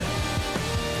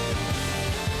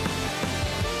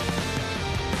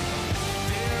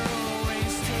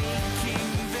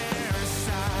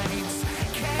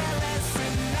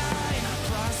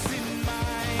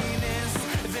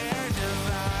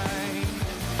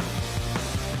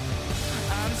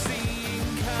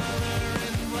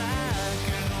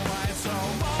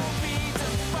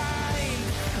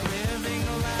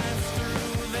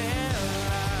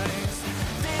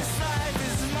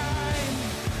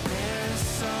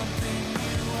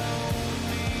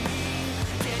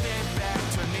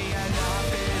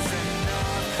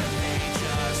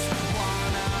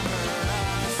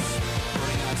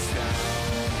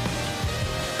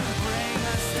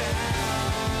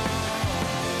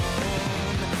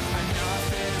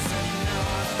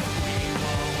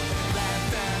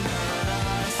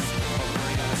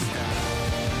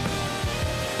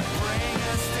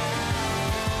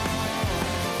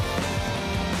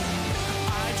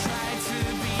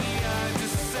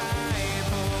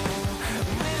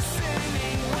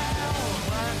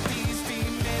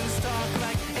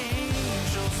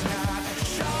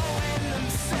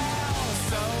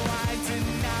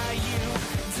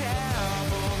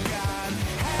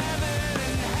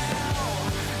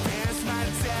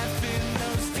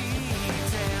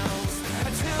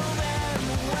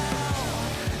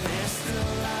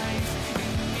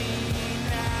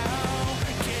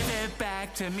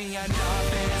back to me. Enough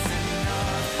is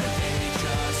enough. They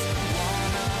just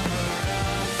wanna hurt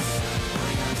us.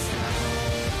 Bring us down.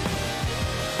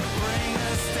 Bring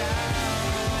us down.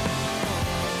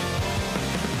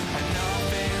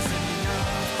 Enough is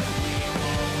enough. We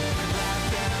won't let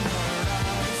them hurt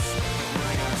us.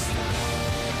 Bring us down.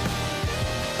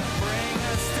 Bring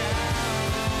us down.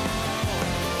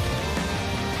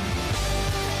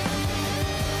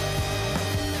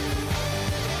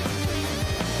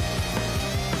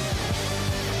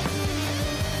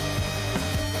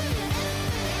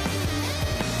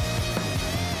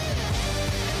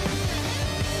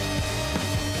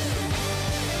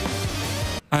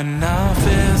 Enough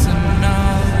is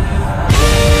enough.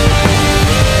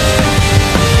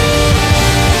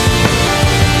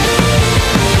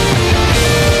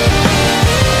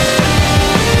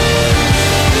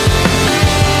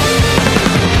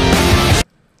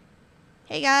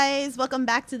 Hey guys, welcome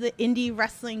back to the Indie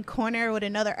Wrestling Corner with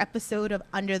another episode of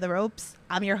Under the Ropes.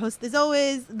 I'm your host as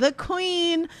always, the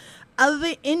queen of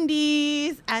the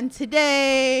indies, and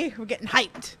today we're getting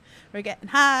hyped. We're getting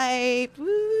hyped.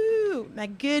 Woo! My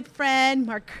good friend,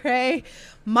 Marcray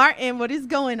Martin, what is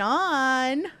going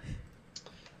on?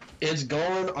 It's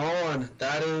going on.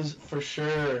 That is for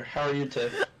sure. How are you,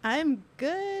 Tiff? I'm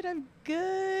good.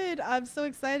 I'm so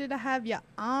excited to have you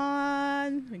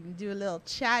on. We can do a little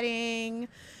chatting.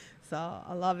 So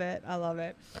I love it.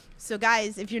 So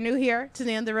guys, if you're new here to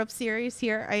the Under the Ropes series,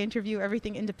 here I interview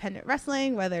everything independent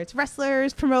wrestling, whether it's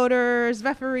wrestlers, promoters,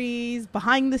 referees,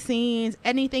 behind the scenes,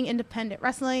 anything independent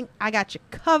wrestling, I got you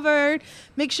covered.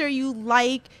 Make sure you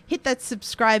hit that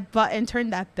subscribe button, turn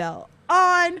that bell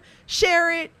on,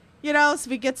 share it, so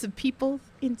we get some people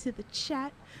into the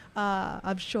chat.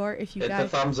 I'm sure if you hit guys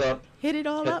the thumbs up, hit it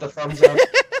all hit up. the thumbs up.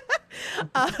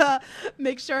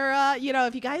 Make sure,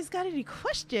 if you guys got any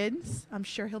questions, I'm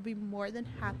sure he'll be more than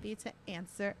happy to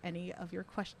answer any of your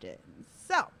questions.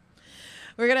 So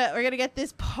we're gonna get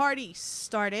this party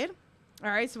started. All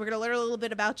right, so we're going to learn a little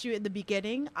bit about you in the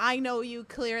beginning. I know you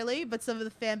clearly, but some of the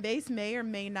fan base may or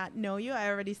may not know you. I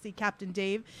already see Captain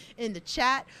Dave in the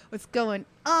chat. What's going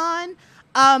on?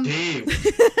 Dave.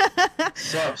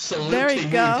 What's up? Salute there to we you,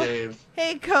 go. Dave.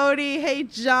 Hey, Cody. Hey,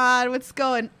 John. What's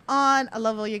going on? I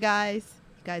love all you guys.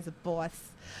 You guys are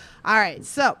boss. All right,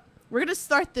 so we're going to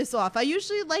start this off. I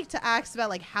usually like to ask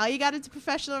about how you got into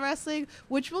professional wrestling,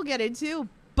 which we'll get into,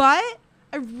 but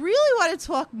I really want to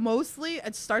talk mostly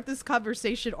and start this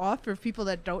conversation off for people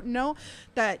that don't know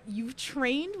that you've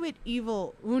trained with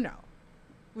Evil Uno,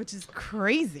 which is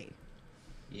crazy.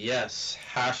 Yes.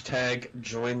 #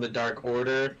 join the Dark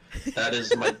Order. That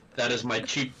is my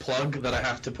cheap plug that I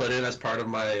have to put in as part of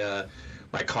my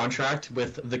my contract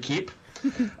with the Keep.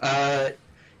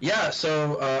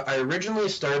 So I originally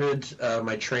started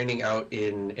my training out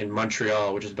in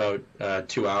Montreal, which is about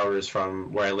 2 hours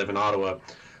from where I live in Ottawa.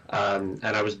 And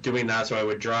I was doing that, so I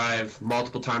would drive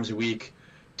multiple times a week,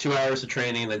 2 hours of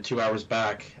training, then 2 hours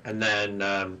back. And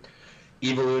then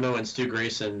Evil Uno and Stu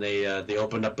Grayson, they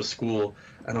opened up a school,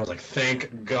 and I was like,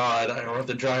 thank God I don't have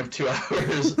to drive 2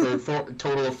 hours or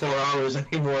total of 4 hours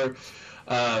anymore.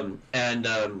 Uno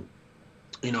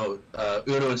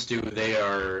and Stu, they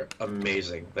are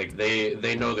amazing.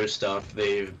 They know their stuff.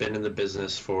 They've been in the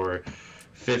business for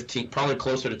 15, probably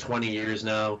closer to 20 years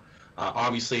now.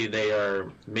 Obviously, they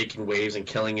are making waves and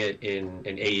killing it in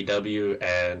AEW,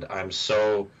 and I'm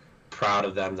so proud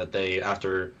of them that they,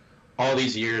 after all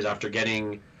these years, after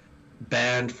getting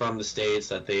banned from the States,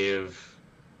 that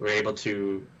were able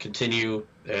to continue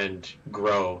and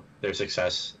grow their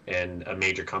success in a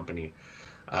major company.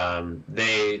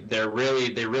 They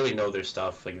really know their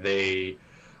stuff. I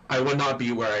would not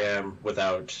be where I am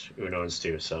without Uno and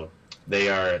Stu. So they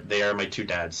are my two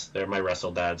dads. They're my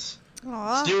wrestle dads.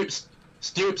 Aww.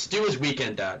 Stu is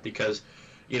weekend dad because,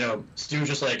 Stu's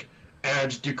just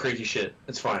just do crazy shit.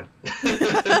 It's fine.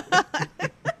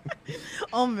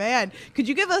 Oh man, could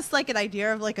you give us an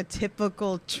idea of a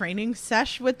typical training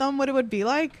sesh with them? What it would be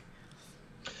like?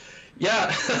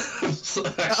 Yeah.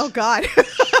 Oh God,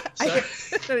 I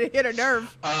hit a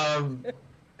nerve.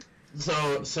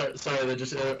 Sorry,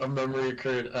 just a memory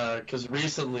occurred because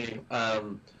recently.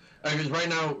 Because right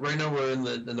now we're in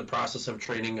the process of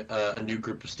training a new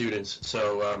group of students.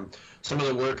 So some of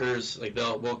the workers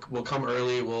we'll come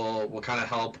early. We'll kind of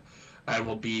help, and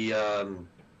we'll be I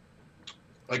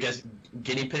guess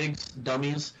guinea pigs,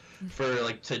 dummies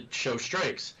for to show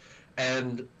strikes.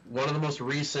 And one of the most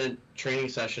recent training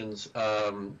sessions,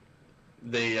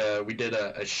 we did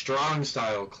a strong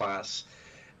style class,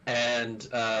 and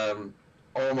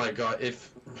oh my God, if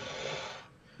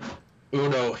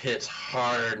Uno hits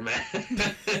hard, man.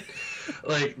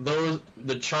 Like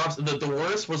the chops. The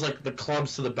worst was like the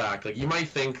clubs to the back. Like you might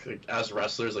think like, as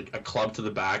wrestlers, like a club to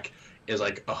the back is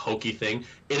like a hokey thing.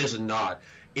 It is not.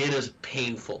 It is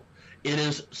painful. It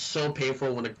is so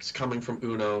painful when it's coming from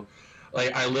Uno.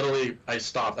 Like I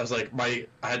stopped. I was like I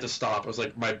had to stop. I was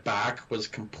like my back was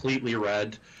completely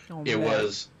red. Oh, It man.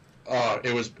 was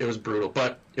it was brutal,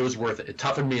 but it was worth it. It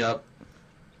toughened me up,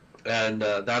 and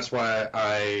that's why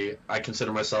I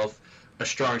consider myself a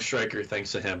strong striker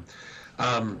thanks to him.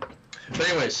 But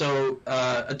anyway, so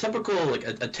a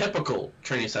typical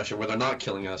training session where they're not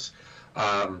killing us.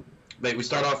 Like we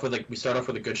start off with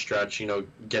a good stretch,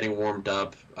 getting warmed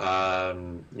up,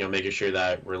 making sure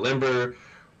that we're limber,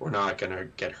 we're not gonna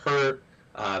get hurt.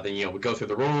 Then we go through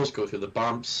the rolls, go through the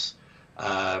bumps.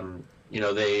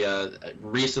 They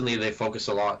recently they focus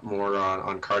a lot more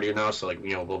on cardio now. So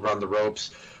we'll run the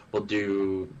ropes, we'll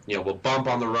do we'll bump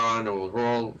on the run, or we'll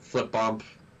roll, flip bump,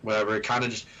 whatever. Kind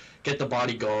of just get the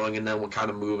body going, and then we'll kind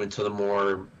of move into the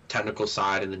more technical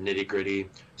side and the nitty gritty.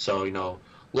 So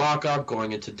lock up,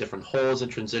 going into different holds and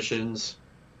transitions,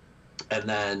 and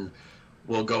then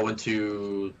we'll go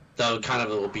into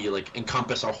will be like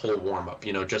encompass our whole warm up.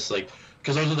 Just like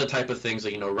because those are the type of things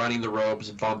that running the ropes,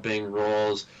 bumping,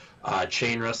 rolls.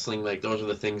 Chain wrestling, like those are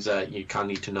the things that you kind of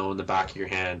need to know in the back of your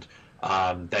hand,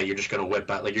 that you're just going to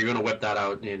whip out. Like you're going to whip that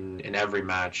out in every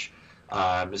match.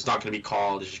 It's not going to be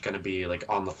called. It's just going to be like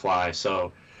on the fly.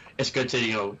 So it's good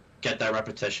to get that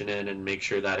repetition in and make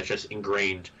sure that it's just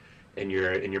ingrained in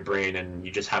your brain, and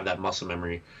you just have that muscle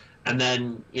memory. And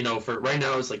then for right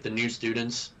now it's like the new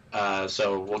students.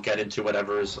 So we'll get into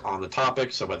whatever's on the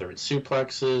topic. So whether it's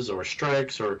suplexes or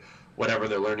strikes or whatever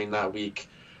they're learning that week.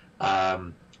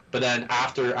 But then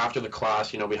after the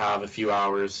class, we have a few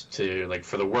hours to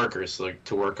for the workers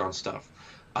to work on stuff.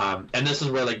 And this is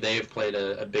where they've played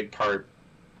a big part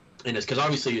in this, because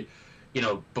obviously,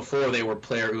 before they were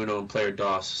player Uno and player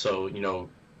DOS, so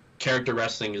character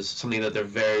wrestling is something that they're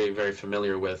very, very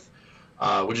familiar with,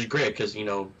 which is great because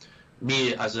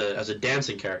me as a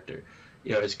dancing character,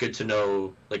 it's good to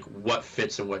know what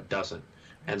fits and what doesn't.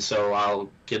 And so I'll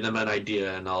give them an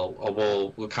idea, and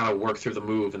we'll kind of work through the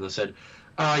move, and they said,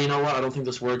 you know what, I don't think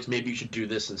this works, maybe you should do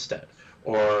this instead.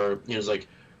 Or it's like,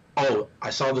 oh, I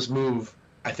saw this move,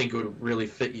 I think it would really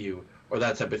fit you, or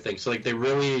that type of thing. So they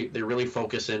really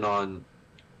focus in on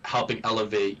helping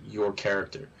elevate your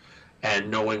character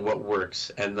and knowing what works,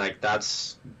 and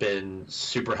that's been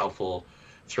super helpful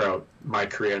throughout my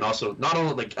career. And also, not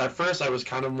only at first I was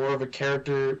kind of more of a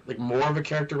character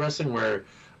wrestling, where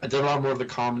I did a lot more of the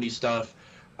comedy stuff.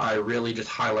 I really just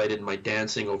highlighted my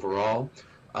dancing overall.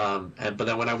 But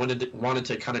then when I wanted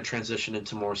to kind of transition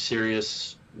into more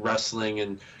serious wrestling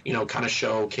and kind of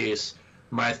showcase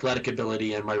my athletic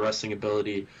ability and my wrestling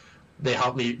ability,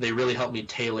 they really helped me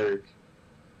tailor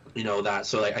that,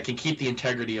 so I can keep the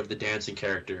integrity of the dancing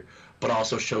character but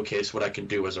also showcase what I can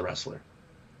do as a wrestler.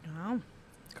 Oh,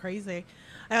 crazy.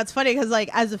 I know it's funny because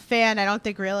as a fan, I don't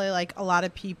think really a lot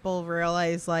of people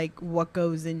realize what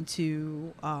goes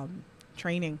into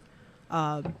training.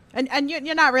 And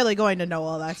you're not really going to know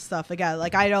all that stuff. Again,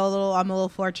 I know I'm a little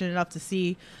fortunate enough to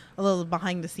see a little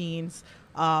behind the scenes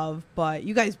but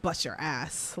you guys bust your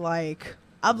ass.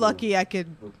 I'm lucky I could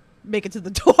make it to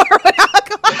the door without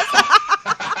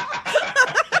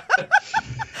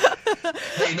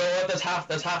Hey, you know what?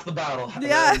 That's half the battle.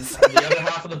 Yes. And the other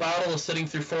half of the battle is sitting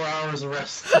through 4 hours of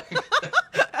wrestling.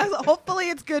 Hopefully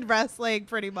it's good wrestling,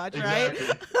 pretty much, right?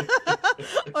 Exactly.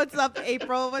 What's up,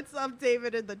 April? What's up,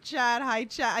 David, in the chat? Hi,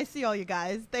 chat. I see all you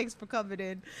guys. Thanks for coming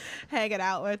in, hanging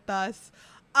out with us.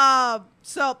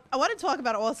 So I want to talk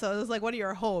about also, it was one of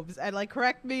your homes, and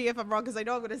correct me if I'm wrong, because I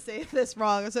know I'm going to say this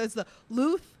wrong. So it's the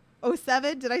Luth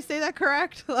 07. Did I say that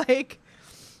correct? The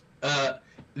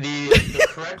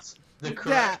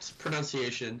correct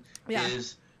pronunciation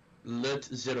is Lut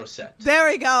 07. There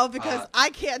we go, because I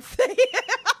can't say it.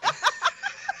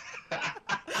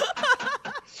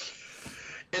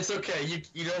 It's okay.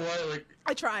 You know what?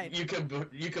 I tried. You can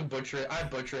butcher it. I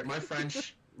butcher it. My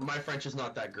French is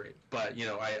not that great, but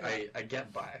I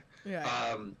get by.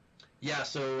 Yeah.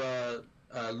 So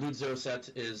Lut 07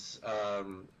 is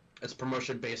it's a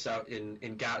promotion based out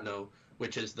in Gatineau,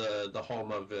 which is the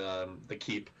home of the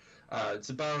Keep. It's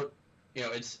about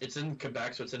it's in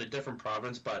Quebec, so it's in a different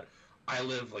province, but I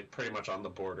live pretty much on the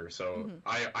border, so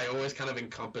I always kind of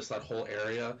encompass that whole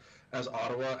area as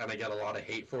Ottawa, and I get a lot of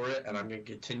hate for it, and I'm going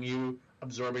to continue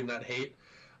absorbing that hate.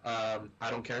 I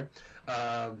don't care.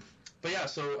 But yeah,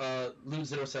 so Lut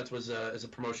 07 is a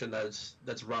promotion that's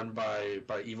run by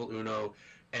Evil Uno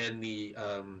and the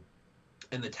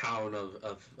town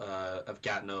of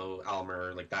Gatineau,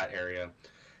 Almer, that area,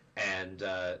 and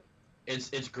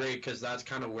it's great because that's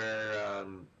kind of where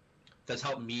that's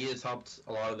helped me. It's helped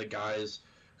a lot of the guys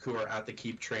who are at the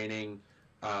Keep training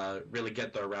really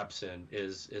get their reps in.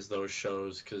 Is those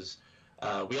shows because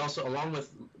we also along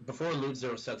with before Lude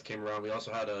Zero Sets came around, we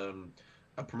also had a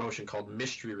promotion called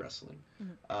Mystery Wrestling.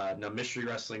 Now Mystery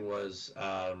Wrestling was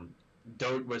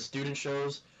student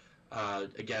shows.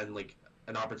 Again, like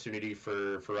an opportunity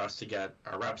for us to get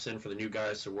our reps in for the new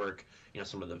guys to work.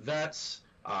 Some of the vets.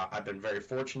 I've been very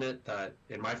fortunate that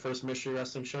in my first Mystery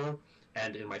Wrestling show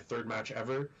and in my third match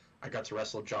ever, I got to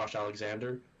wrestle Josh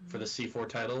Alexander for the C4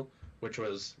 title, which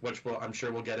I'm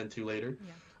sure we'll get into later.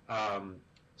 Yeah.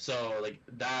 So like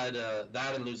that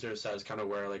and Loser Set is kind of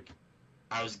where like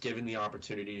I was given the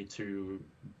opportunity to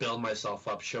build myself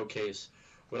up, showcase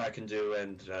what I can do,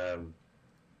 and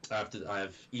I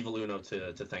have Evil Uno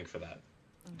to thank for that.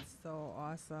 That's so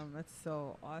awesome. That's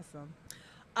so awesome.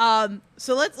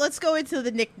 So let's go into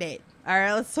the nickname. All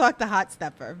right, let's talk the Hot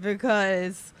Stepper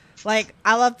because like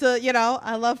I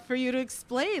love for you to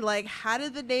explain like how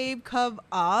did the name come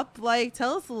up? Like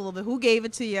tell us a little bit. Who gave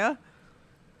it to you?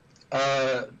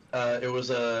 It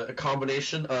was a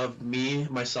combination of me,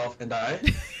 myself, and I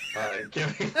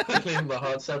giving the name the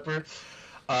Hot Stepper.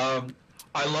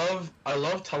 I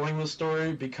love telling the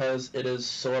story because it is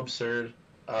so absurd.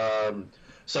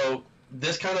 So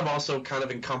this kind of also kind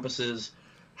of encompasses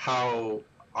how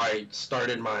I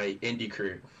started my indie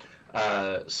career.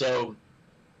 So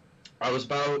I was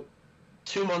about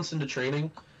 2 months into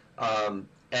training,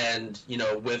 and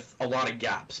with a lot of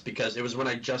gaps because it was when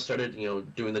I just started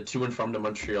doing the to and from to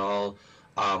Montreal.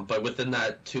 But within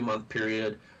that 2 month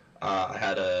period, I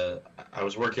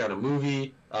was working on a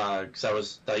movie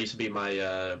because that used to be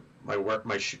my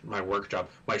work job,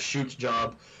 my shoot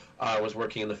job. I was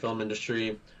working in the film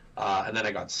industry, and then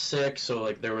I got sick. So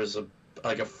like there was a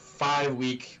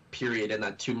 5-week period in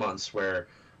that 2 months where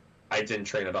I didn't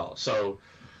train at all. So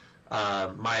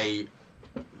my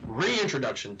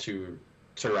reintroduction to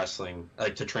wrestling,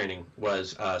 like to training,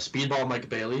 was Speedball Mike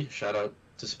Bailey. Shout out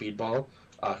to Speedball,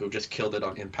 who just killed it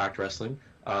on Impact Wrestling.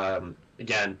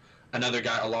 Again, another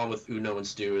guy along with Uno and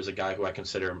Stu is a guy who I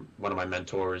consider one of my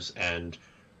mentors and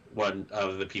one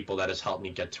of the people that has helped me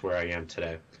get to where I am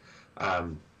today.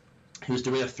 He was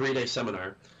doing a 3-day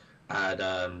seminar at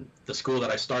the school that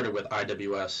I started with,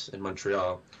 IWS in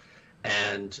Montreal,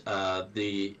 and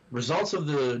the results of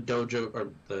the dojo or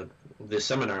the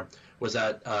seminar was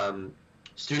that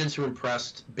students who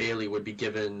impressed Bailey would be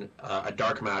given a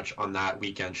dark match on that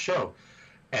weekend show,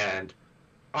 and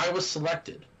I was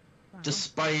selected,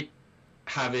 despite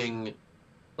having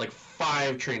like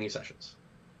 5 training sessions,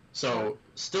 so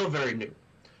still very new.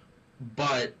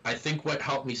 But I think what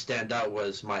helped me stand out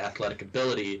was my athletic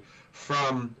ability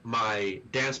from my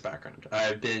dance background.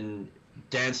 I've been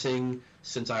dancing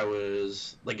since I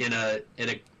was like in a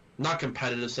not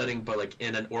competitive setting, but like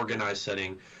in an organized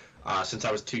setting since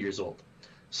I was 2 years old.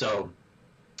 So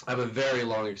I have a very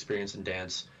long experience in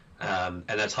dance, and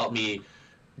that's helped me,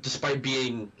 despite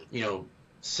being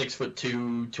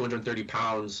 6'2", 230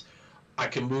 pounds. I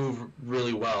can move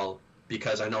really well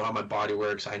because I know how my body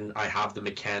works. I have the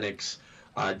mechanics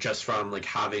just from like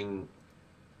having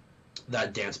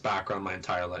that dance background my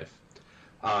entire life.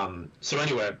 So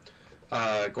anyway,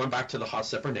 going back to the Hot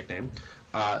Stepper nickname.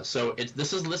 So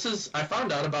this is I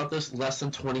found out about this less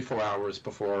than 24 hours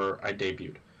before I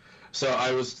debuted. So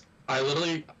I was at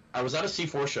a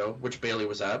C4 show, which Bailey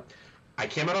was at. I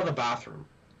came out of the bathroom,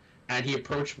 and he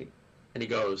approached me, and he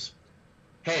goes,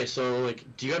 "Hey, so like,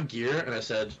 do you have gear?" And I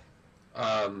said,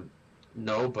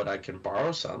 "No, but I can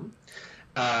borrow some."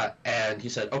 And he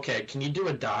said, "Okay, can you do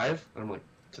a dive?" And I'm like,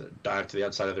 "To dive to the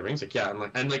outside of the ring?" He's like, "Yeah." I'm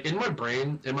like, and like in my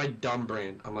dumb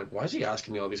brain, I'm like, "Why is he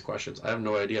asking me all these questions? I have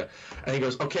no idea." And he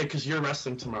goes, "Okay, because you're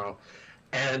wrestling tomorrow."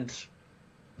 And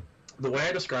the way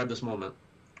I described this moment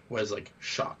was like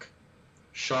shock,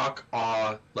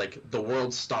 awe, like the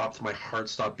world stopped, my heart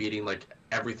stopped beating, like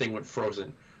everything went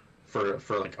frozen for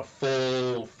like a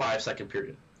full 5-second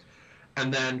period.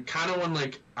 And then kind of when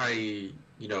like I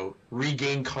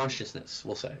regained consciousness,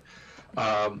 we'll say,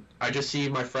 I just see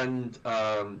my friend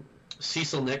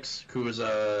Cecil Nix, who is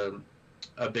a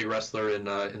big wrestler in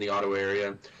the Ottawa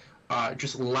area,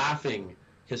 just laughing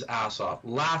his ass off,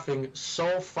 laughing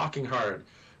so fucking hard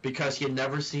because he had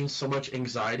never seen so much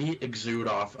anxiety exude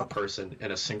off a person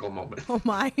in a single moment. Oh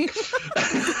my.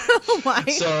 Oh my.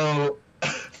 So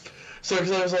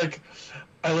because I was like,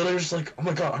 I literally was just like, oh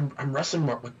my god, I'm wrestling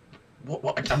more. Like,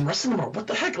 what? I'm wrestling more. What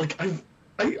the heck? Like I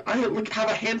like have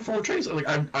a handful of trains. Like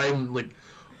I'm like,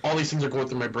 all these things are going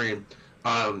through my brain.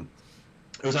 It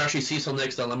was actually Cecil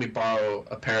Nix that let me borrow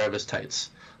a pair of his tights.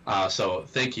 So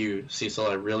thank you, Cecil.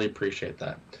 I really appreciate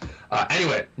that.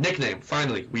 Anyway, nickname.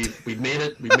 Finally, we made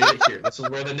it. We made it here. This is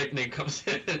where the nickname comes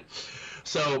in.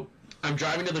 So I'm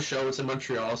driving to the show. It's in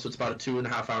Montreal, so it's about a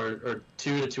 2.5 hour or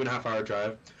 2 to 2.5 hour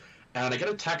drive. And I get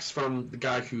a text from the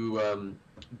guy who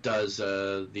does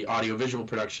the audio-visual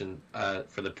production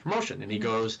for the promotion, and he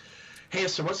goes, "Hey,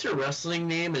 so what's your wrestling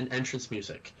name and entrance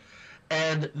music?"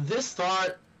 And this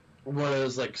thought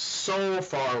was like so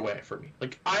far away from me.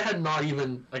 Like I had not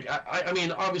even like I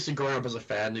mean obviously growing up as a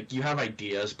fan, like you have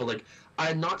ideas, but like I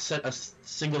had not set a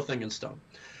single thing in stone.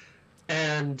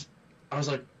 And I was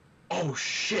like, oh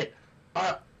shit,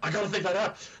 I gotta think that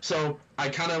up. So I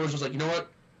kind of was just like, you know what,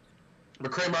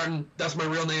 McCray Martin, that's my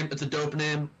real name. It's a dope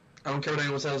name. I don't care what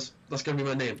anyone says. That's gonna be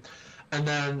my name. And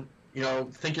then, you know,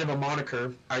 thinking of a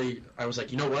moniker, I was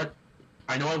like, you know what?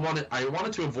 I know I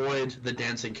wanted to avoid the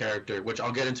dancing character, which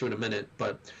I'll get into in a minute.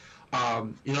 But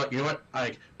you know what?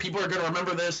 Like people are gonna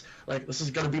remember this. Like this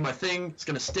is gonna be my thing. It's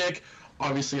gonna stick.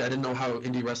 Obviously, I didn't know how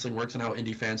indie wrestling works and how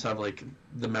indie fans have like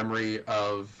the memory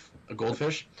of a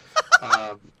goldfish.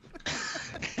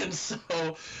 And so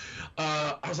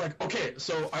I was like, okay,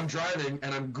 so I'm driving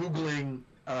and I'm Googling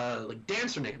like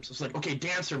dancer names. It's like, okay,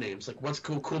 dancer names. Like, what's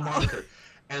cool moniker?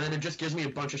 And then it just gives me a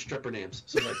bunch of stripper names.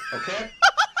 So I'm like, okay,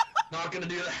 not gonna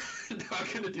do that.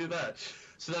 Not gonna do that.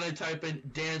 So then I type in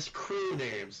dance crew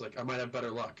names. Like, I might have better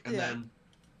luck. And then,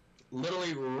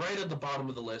 literally right at the bottom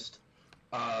of the list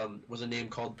was a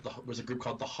group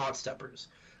called the Hot Steppers.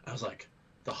 I was like,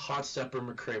 the Hot Stepper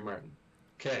McCray Martin.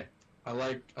 Okay, I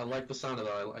like the sound of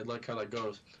that. I like how that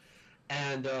goes.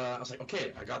 And I was like,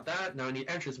 okay, I got that. Now I need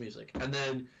entrance music. And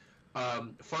then,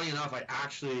 funny enough, I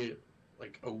actually,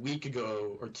 like a week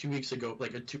ago or 2 weeks ago,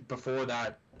 before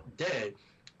that day,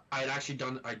 I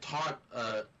taught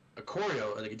a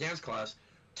choreo, like a dance class,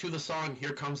 to the song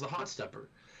 "Here Comes the Hot Stepper,"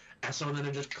 and so then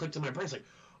it just clicked in my brain. It's like,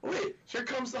 oh wait, here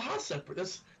comes the Hot Stepper.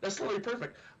 That's totally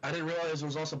perfect. I didn't realize it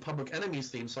was also Public Enemy's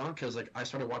theme song because like I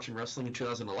started watching wrestling in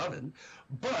 2011,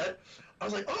 but I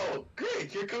was like, oh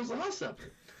great, here comes the Hot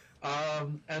Stepper.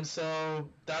 And so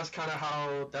that's kind of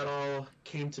how that all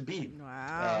came to be.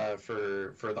 Wow.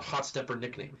 For the Hot Stepper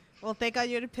nickname. Well, thank God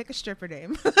you had to pick a stripper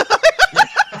name.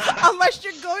 Unless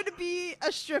you're going to be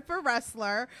a stripper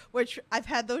wrestler, which I've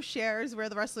had those shares where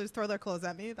the wrestlers throw their clothes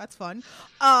at me. That's fun.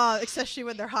 Especially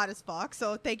when they're hot as fuck.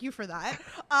 So thank you for that.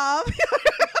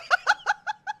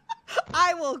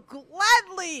 I will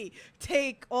gladly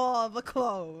take all the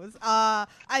clothes. I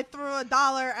threw $1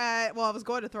 at, I was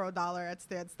going to throw $1 at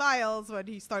Stan Styles when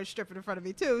he started stripping in front of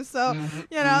me too. So,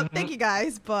 thank you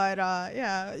guys. But,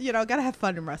 yeah, gotta have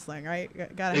fun in wrestling, right?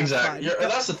 Gotta have fun.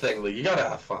 That's the thing, Lee. You gotta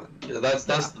have fun. That's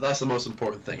the most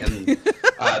important thing. And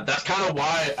that's kind of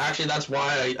why, that's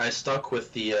why I stuck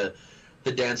with the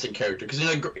dancing character. Because,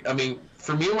 I mean,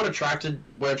 for me, what attracted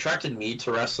me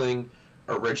to wrestling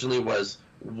originally was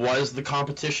the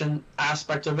competition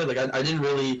aspect of it. Like I didn't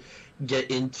really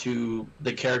get into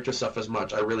the character stuff as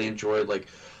much. I really enjoyed like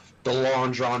the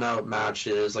long drawn out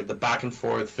matches, like the back and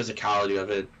forth physicality of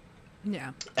it.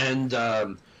 Yeah. And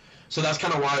so that's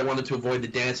kind of why I wanted to avoid the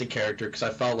dancing character, because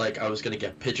I felt like I was going to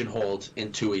get pigeonholed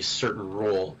into a certain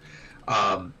role.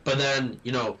 But then,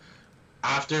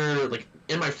 after like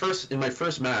in my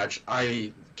first match,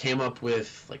 I came up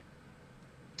with like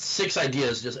 6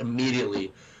 ideas just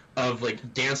immediately of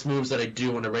like dance moves that I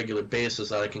do on a regular basis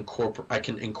that I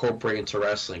can incorporate into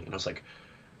wrestling. And I was like,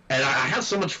 and I had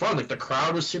so much fun. Like the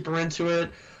crowd was super into it.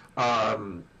 I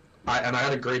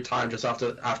had a great time just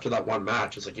after that one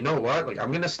match. It's like, you know what? Like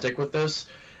I'm gonna stick with this,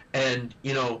 and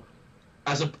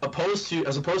as opposed to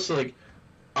like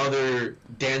other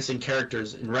dancing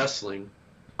characters in wrestling,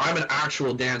 I'm an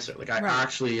actual dancer. Like I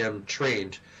actually am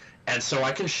trained, and so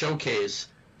I can showcase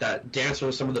that dancers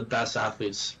are some of the best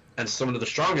athletes and some of the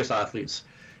strongest athletes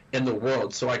in the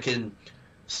world. So I can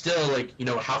still like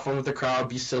have fun with the crowd,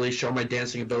 be silly, show my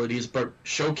dancing abilities, but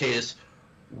showcase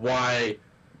why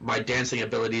my dancing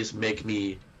abilities make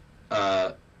me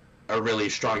a really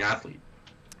strong athlete.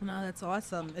 No, that's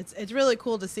awesome. It's really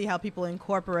cool to see how people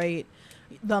incorporate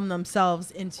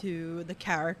themselves into the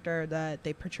character that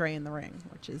they portray in the ring,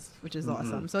 which is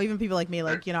awesome. So even people like me,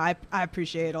 like I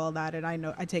appreciate all that, and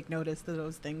I take notice to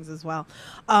those things as well.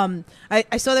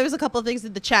 I saw there was a couple of things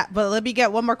in the chat, but let me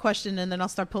get one more question, and then I'll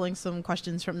start pulling some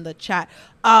questions from the chat.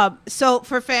 So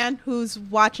for a fan who's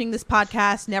watching this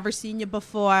podcast, never seen you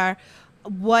before,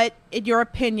 what, in your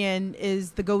opinion,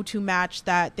 is the go-to match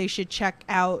that they should check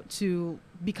out to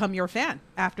become your fan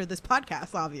after this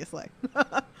podcast, obviously?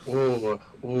 Ooh,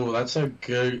 that's a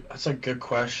good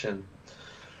question.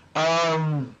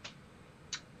 I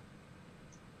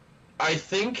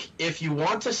think if you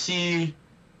want to see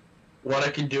what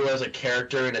I can do as a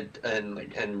character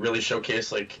and really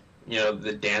showcase like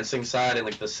the dancing side and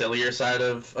like the sillier side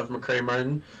of McCray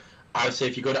Martin, I would say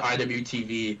if you go to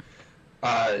IWTV,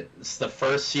 it's the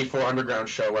first C4 Underground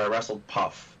show where I wrestled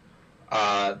Puff.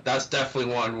 That's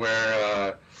definitely one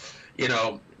where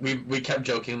we kept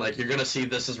joking like you're gonna see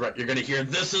you're gonna hear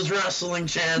 "This is wrestling"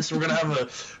 chants. We're gonna have a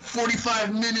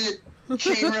 45-minute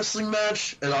chain wrestling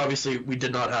match, and obviously we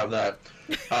did not have that.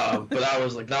 But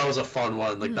that was a fun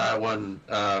one. Like that one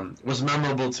was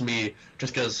memorable to me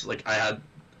just because like I had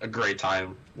a great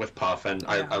time with Puff, and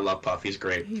I love Puff. He's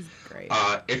great. He's great.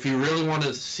 If you really want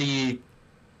to see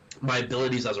my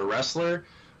abilities as a wrestler,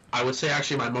 I would say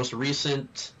actually my most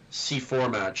recent C4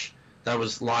 match that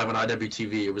was live on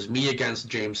IWTV. It was me against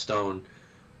James Stone.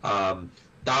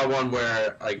 That one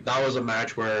where like that was a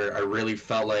match where I really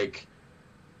felt like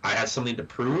I had something to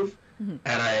prove, and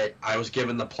I was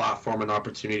given the platform and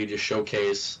opportunity to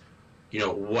showcase,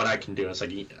 what I can do. It's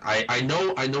like I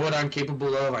know what I'm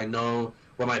capable of. I know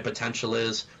what my potential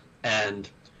is, and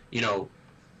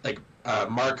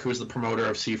Mark, who's the promoter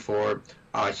of C4,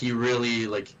 he really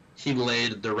he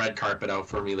laid the red carpet out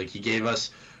for me. Like he gave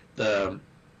us the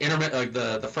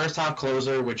the first half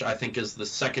closer, which I think is the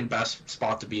second best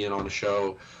spot to be in on a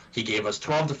show. He gave us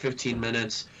 12 to 15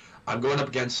 minutes. I'm going up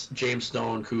against James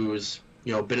Stone, who's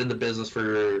been in the business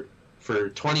for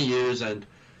 20 years and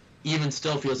even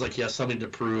still feels like he has something to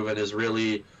prove and is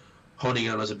really honing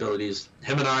on his abilities.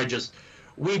 Him and I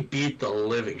we beat the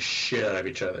living shit out of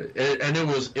each other, and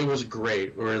it was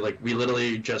great. We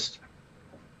literally just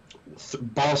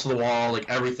balls to the wall, like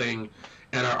everything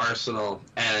in our arsenal,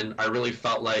 and I really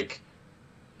felt like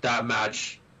that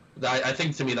match. I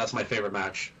think to me that's my favorite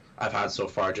match I've had so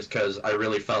far, just because I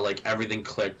really felt like everything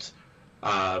clicked,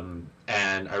 and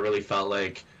I really felt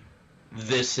like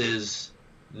this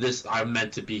I'm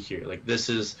meant to be here. Like this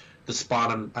is the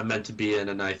spot I'm meant to be in,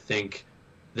 and I think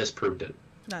this proved it.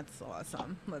 That's so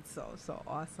awesome. That's so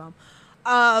awesome.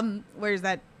 Where's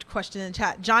that question in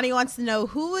chat? Johnny wants to know,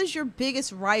 who is your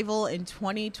biggest rival in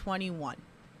 2021?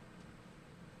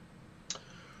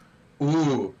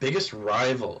 Ooh, biggest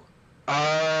rival.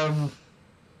 It's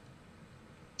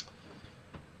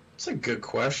a good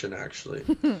question, actually.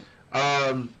 You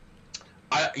know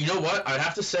what? I'd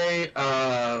have to say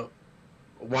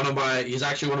he's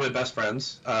actually one of my best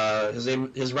friends.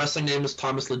 His wrestling name is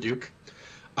Thomas LeDuc.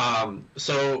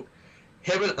 So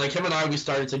him and I, we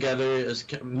started together as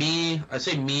me,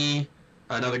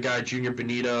 another guy, Junior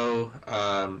Benito,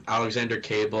 Alexander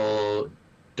Cable,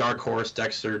 Dark Horse,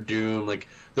 Dexter Doom. Like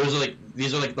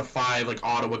these are the five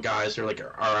Ottawa guys who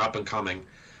are up and coming.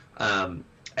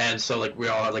 And so we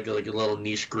all had a little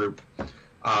niche group.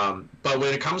 But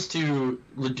when it comes to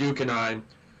LeDuc and I,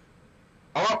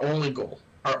 our only goal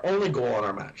on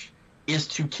our match is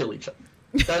to kill each other.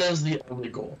 That is the only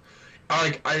goal.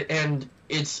 And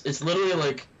it's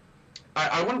literally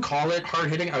I wouldn't call it hard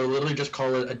hitting. I would literally just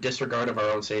call it a disregard of our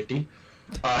own safety.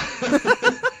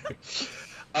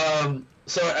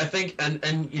 So I think, and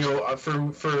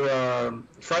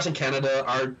for us in Canada,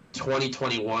 our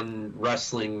 2021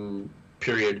 wrestling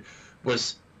period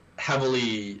was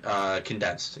heavily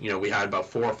condensed. We had about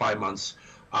 4 or 5 months.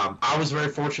 I was very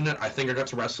fortunate. I think I got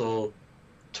to wrestle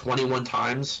 21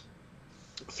 times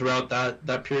throughout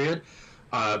that period.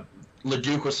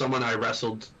 LeDuc was someone I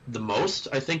wrestled the most,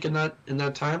 I think, in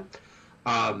that time.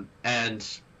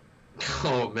 And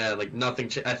oh man,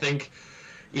 nothing. I think,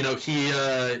 he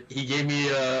gave me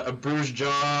a bruised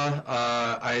jaw.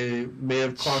 I may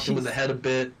have clocked him in the head a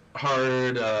bit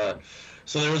hard.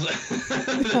 So there was.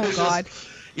 Oh God.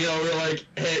 We're like,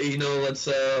 hey,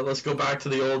 let's go back to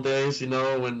the old days.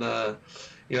 When now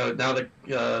that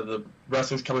the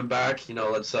wrestling's coming back,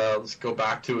 let's go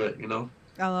back to it.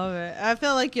 I love it. I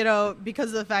feel like, because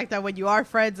of the fact that when you are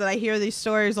friends, and I hear these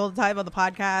stories all the time on the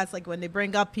podcast, when they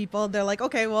bring up people, they're like,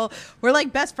 okay, well, we're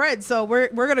best friends, so we're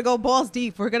gonna go balls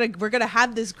deep. We're gonna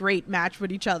have this great match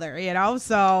with each other,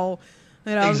 So,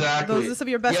 exactly. Those are some of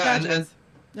your best matches.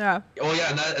 Yeah. Oh yeah,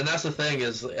 and that's the thing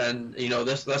is, and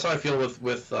that's how I feel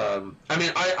with. I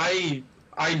mean,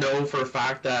 I know for a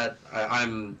fact that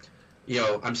I'm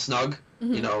snug.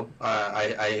 Mm-hmm.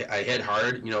 I hit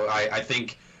hard. I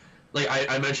think.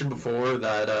 I mentioned before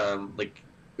that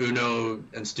Uno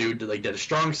and Stu did a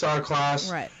strong style class,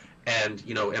 right? And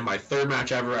in my third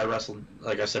match ever, I wrestled,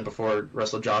 like I said before,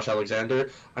 Josh Alexander.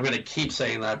 I'm gonna keep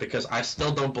saying that because I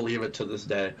still don't believe it to this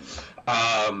day,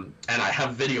 and I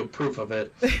have video proof of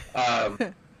it. I've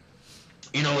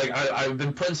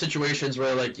been put in situations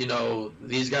where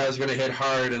these guys are gonna hit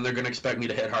hard and they're gonna expect me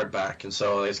to hit hard back, and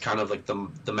so it's kind of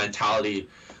the mentality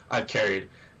I've carried.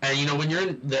 And when you're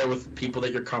in there with people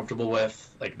that you're comfortable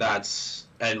with, that's,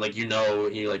 and you're like, you know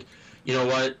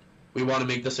what, we want to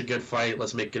make this a good fight.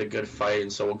 Let's make it a good fight,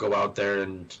 and so we'll go out there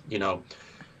and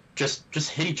just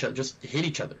hit each other. Just hit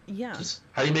each other. Yeah. Just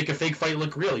how do you make a fake fight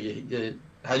look real?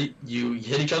 How do you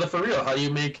hit each other for real? How do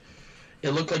you make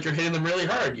it look like you're hitting them really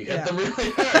hard? You hit them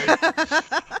really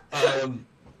hard.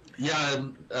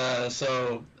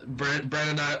 So Brandon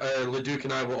and I, Leduc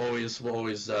and I will always do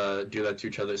that to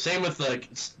each other. Same with like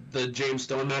the James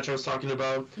Stone match I was talking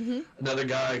about. Another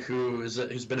guy who's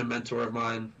been a mentor of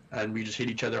mine, and we just hit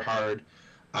each other hard.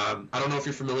 I don't know if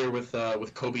you're familiar with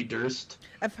Kobe Durst.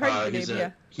 I've heard the name.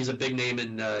 Yeah. He's a big name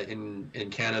in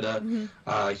Canada.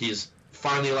 He's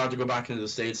finally allowed to go back into the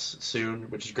States soon,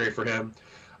 which is great for him.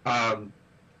 I'm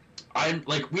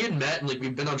like, we had met and like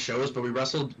we've been on shows, but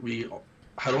we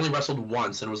had only wrestled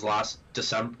once, and it was last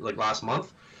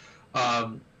month.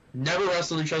 Never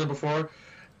wrestled each other before,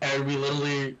 and we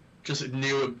literally just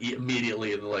knew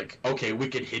immediately that, like, okay, we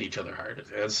could hit each other hard,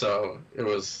 and so that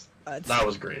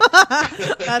was great.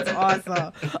 That's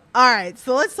awesome. All right,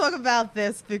 so let's talk about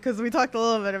this, because we talked a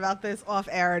little bit about this off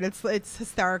air, and it's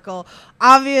hysterical.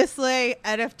 Obviously,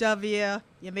 NFW,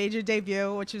 you made your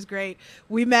debut, which was great.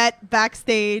 We met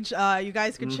backstage. You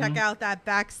guys can check out that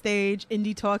backstage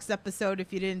Indie Talks episode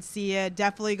if you didn't see it.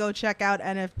 Definitely go check out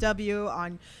NFW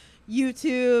on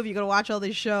YouTube. You're gonna watch all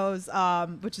these shows,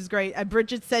 which is great. And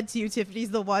Bridget said to you, Tiffany's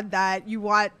the one that you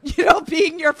want,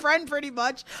 being your friend pretty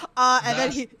much. And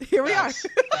then here we are.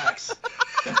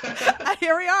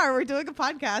 Here we are. We're doing a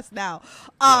podcast now.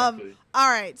 Exactly. All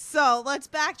right, so let's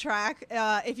backtrack.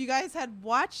 If you guys had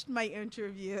watched my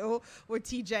interview with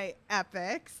TJ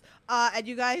Epics, and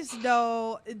you guys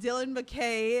know Dylan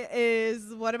McKay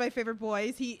is one of my favorite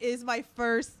boys. He is my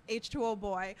first H2O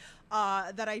boy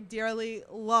that I dearly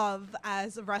love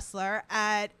as a wrestler.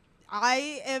 And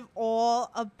I am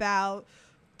all about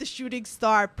the Shooting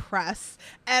Star press,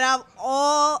 and I'm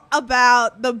all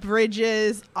about the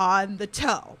bridges on the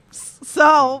toes.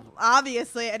 So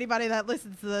obviously anybody that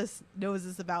listens to this knows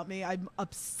this about me. I'm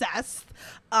obsessed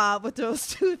with those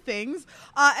two things.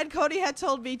 And Cody had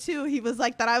told me too, he was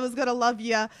like that I was gonna love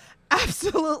you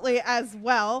absolutely as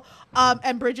well.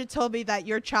 And Bridget told me that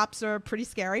your chops are pretty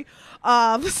scary.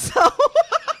 So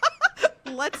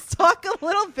let's talk a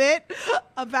little bit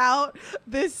about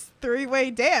this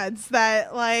three-way dance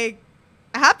that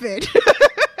happened.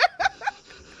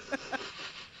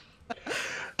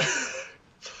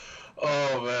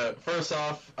 Oh man! First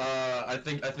off, I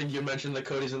think you mentioned that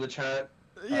Cody's in the chat.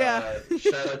 Yeah.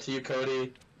 Shout out to you,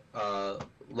 Cody.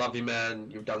 Love you,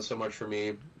 man. You've done so much for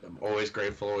me. I'm always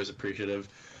grateful, always appreciative.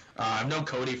 I've known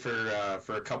Cody for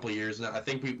a couple of years now. I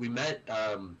think we met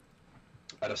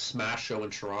at a Smash show in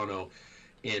Toronto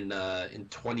in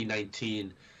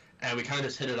 2019, and we kind of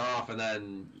just hit it off. And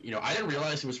then I didn't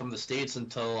realize he was from the States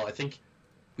until I think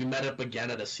we met up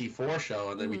again at a C4 show,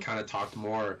 and then we kind of talked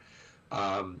more.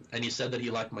 And he said that he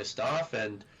liked my stuff,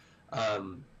 and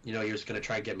he was going to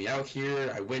try and get me out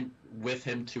here. I went with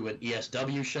him to an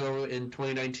ESW show in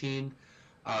 2019.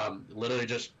 Literally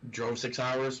just drove 6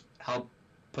 hours, helped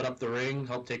put up the ring,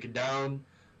 helped take it down.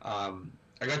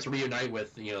 I got to reunite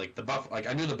with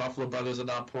I knew the Buffalo Brothers at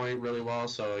that point really well,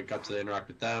 so I got to interact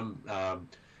with them.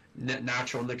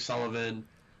 Natural Nick Sullivan,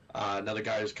 another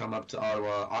guy who's come up to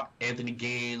Ottawa, Anthony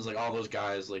Gaines, all those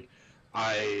guys.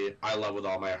 I love with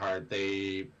all my heart.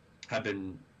 They have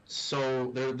been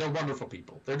they're wonderful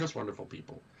people. They're just wonderful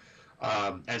people.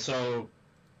 And so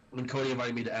when Cody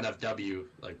invited me to NFW,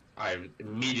 I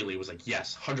immediately was like,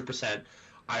 yes, 100%.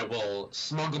 I will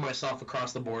smuggle myself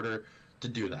across the border to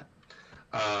do that.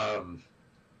 And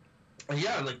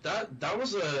yeah, that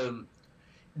was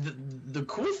the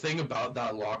cool thing about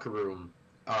that locker room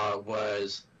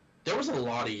was there was a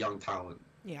lot of young talent.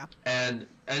 Yeah. And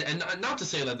not to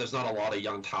say that there's not a lot of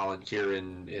young talent here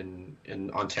in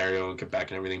Ontario and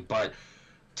Quebec and everything, but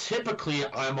typically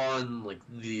I'm on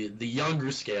the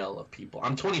younger scale of people.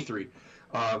 I'm 23.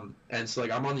 And so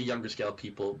I'm on the younger scale of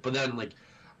people, but then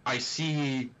I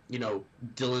see, Dylan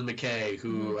McKay,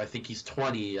 who I think he's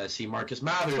 20. I see Marcus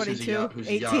Mathers, 22, who's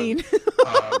 18.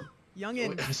 young.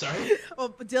 Youngin. Sorry? Well,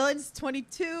 Dylan's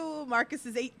 22. Marcus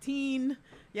is 18.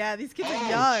 Yeah, these kids are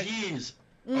young. Oh, jeez.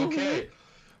 Okay.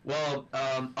 Well,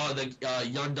 the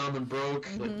Young, Dumb, and Broke,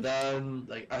 them,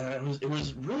 it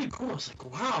was really cool. I was like,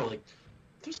 wow,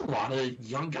 there's a lot of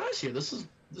young guys here. This is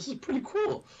pretty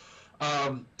cool.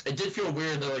 It did feel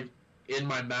weird that in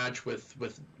my match with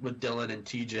Dylan and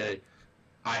TJ,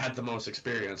 I had the most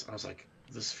experience. I was like,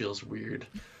 this feels weird,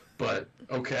 but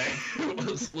okay,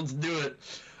 let's do it.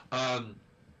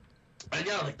 And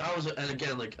yeah, that was, and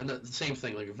again, the same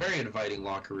thing, a very inviting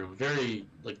locker room, very,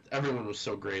 everyone was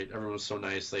so great, everyone was so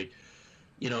nice,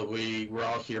 you know, we're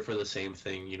all here for the same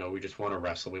thing. You know, we just want to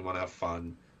wrestle. We want to have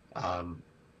fun.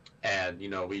 And, you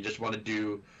know, we just want to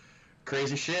do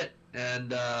crazy shit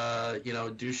and, you know,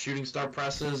 do shooting star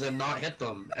presses and not hit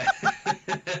them.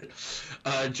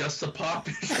 Just to pop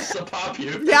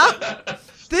you. Yeah.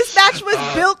 This match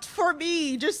was built for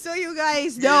me, just so you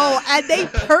guys know. Yeah. And they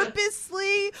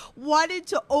purposely wanted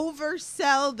to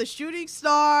oversell the shooting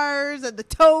stars and the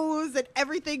toes and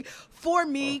everything for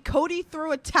me. Cody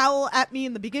threw a towel at me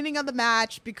in the beginning of the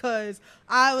match because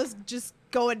I was just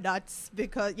going nuts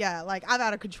because, yeah, like, I'm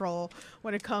out of control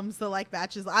when it comes to, like,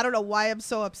 matches. I don't know why I'm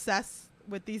so obsessed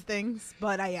with these things,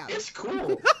 but I am. It's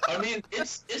cool. I mean,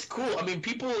 it's cool. I mean,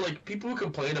 people who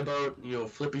complain about, you know,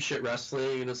 flippy shit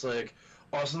wrestling, and it's like,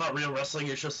 oh, it's not real wrestling,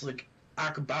 it's just like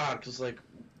acrobatics. It's like,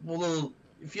 well,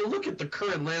 if you look at the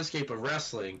current landscape of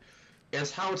wrestling,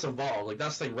 it's how it's evolved. Like,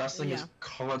 that's the thing, wrestling is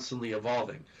constantly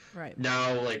evolving. Right.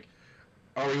 Now, like,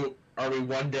 are we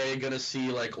one day gonna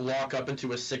see, like, lock up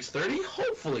into a 630?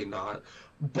 Hopefully not.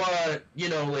 But, you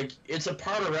know, like, it's a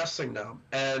part of wrestling now.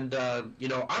 And, you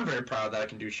know, I'm very proud that I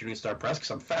can do shooting star press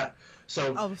because I'm fat.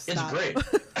 So, it's great.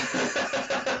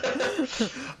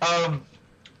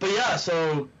 But, yeah,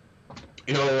 so,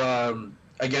 you know,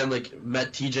 again, like,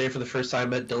 met TJ for the first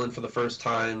time, met Dylan for the first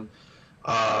time.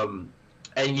 And,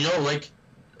 you know, like,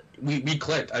 we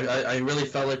clicked. I really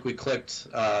felt like we clicked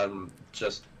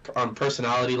just on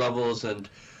personality levels and,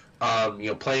 you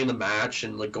know, playing the match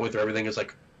and, like, going through everything. It's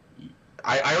like,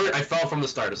 I felt from the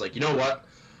start. It's like, you know what?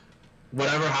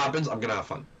 Whatever happens, I'm gonna have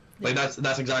fun. Like,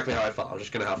 that's exactly how I felt. I was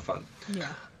just gonna have fun. Yeah.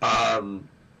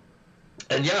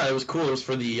 And yeah, it was cool. It was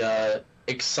for the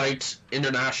Excite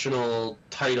International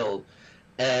title,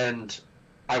 and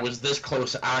I was this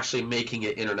close to actually making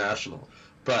it international.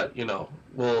 But, you know,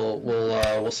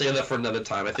 we'll save that for another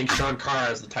time. I think Sean Carr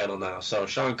has the title now. So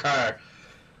Sean Carr,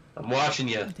 I'm watching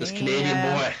you. This Canadian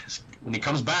boy, when he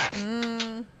comes back.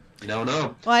 You don't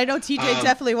know. Well, I know TJ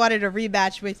definitely wanted a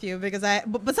rematch with you because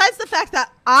besides the fact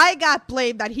that I got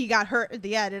blamed that he got hurt at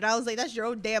the end, and I was like, that's your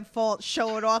own damn fault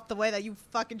showing off the way that you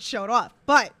fucking showed off.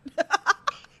 But,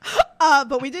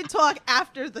 but we did talk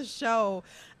after the show,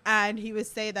 and he was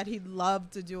saying that he'd love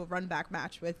to do a run back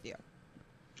match with you.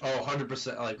 Oh,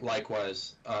 100%. Like,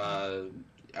 likewise.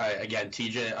 Again,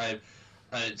 TJ,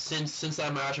 since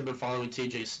that match, I've been following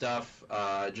TJ's stuff.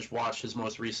 Just watched his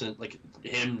most recent, like,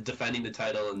 him defending the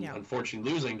title and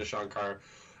unfortunately losing to Sean Carr,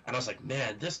 and I was like,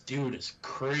 man, this dude is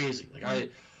crazy.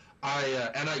 Like,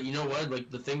 you know what? Like,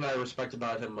 the thing that I respect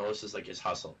about him most is, like, his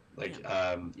hustle. Like,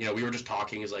 you know, we were just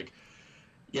talking. He's like,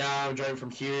 yeah, I'm driving from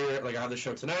here. Like, I have the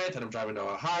show tonight, then I'm driving to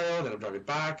Ohio, then I'm driving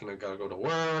back, and I gotta go to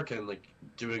work, and, like,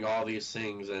 doing all these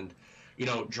things, and, you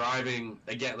know, driving,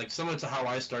 again, like, similar to how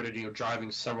I started, you know,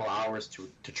 driving several hours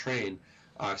to train,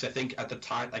 because I think at the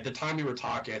time we were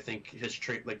talking, I think his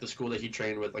like, the school that he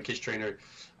trained with, like, his trainer,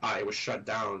 it was shut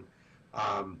down,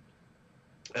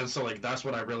 and so, like, that's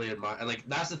what I really admire, and, like,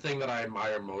 that's the thing that I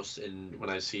admire most when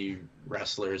I see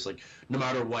wrestlers, like, no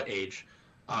matter what age,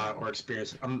 or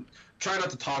experience. I'm trying not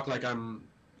to talk like I'm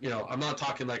not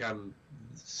talking like I'm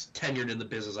tenured in the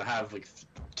business. I have, like,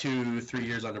 2-3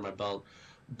 years under my belt.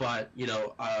 But, you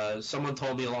know, someone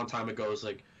told me a long time ago, is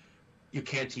like, you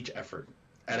can't teach effort.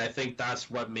 And I think that's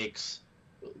what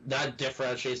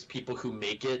differentiates people who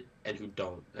make it and who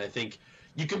don't. And I think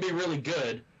you can be really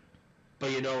good,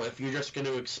 but, you know, if you're just going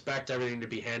to expect everything to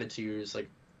be handed to you, it's like,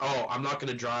 oh, I'm not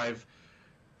going to drive,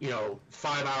 you know,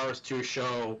 5 hours to a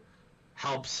show,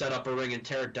 help set up a ring and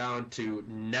tear it down to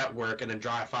network and then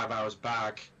drive 5 hours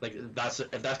back. Like, if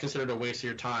that's considered a waste of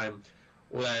your time,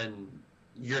 well, then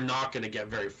you're not going to get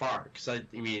very far. Because, I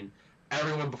mean,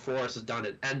 everyone before us has done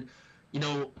it. And, you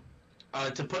know,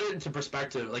 to put it into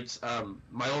perspective, like,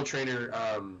 my old trainer,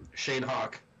 Shane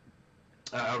Hawk,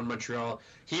 out in Montreal,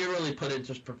 he really put it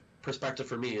into perspective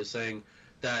for me, is saying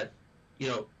that, you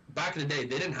know, back in the day,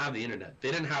 they didn't have the internet. They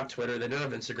didn't have Twitter. They didn't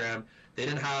have Instagram. They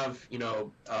didn't have, you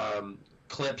know,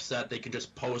 clips that they could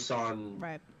just post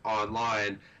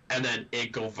online and then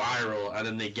it go viral and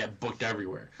then they get booked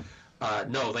everywhere.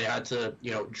 No, they had to,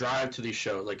 you know, drive to these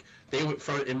shows. Like, they would,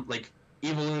 like,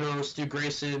 Evil Uno, Stu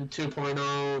Grayson,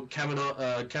 2.0,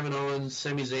 Kevin Owens,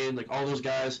 Sami Zayn, like, all those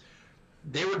guys,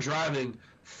 they were driving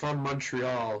from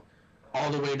Montreal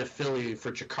all the way to Philly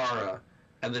for Chikara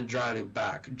and then driving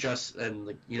back.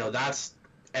 And, you know,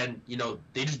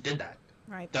 they just did that.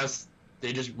 Right.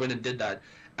 They just went and did that.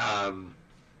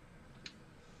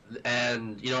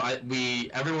 And, you know,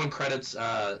 everyone credits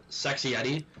Sexy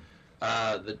Eddie,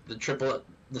 the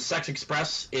Sex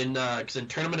Express because in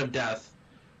Tournament of Death,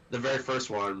 the very first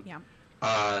one,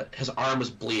 his arm was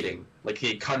bleeding, like he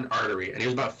had cut an artery, and he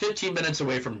was about 15 minutes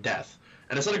away from death.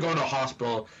 And instead of going to a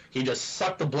hospital, he just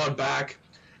sucked the blood back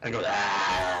and goes,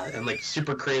 ah, and like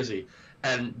super crazy.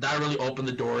 And that really opened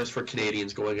the doors for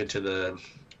Canadians going into the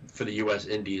U.S.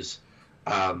 Indies.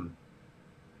 But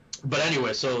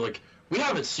anyway, so like we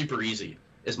have it super easy.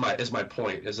 Is my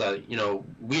point, is that, you know,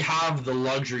 we have the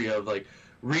luxury of like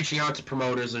reaching out to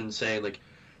promoters and saying like,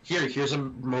 here's a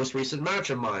most recent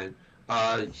match of mine.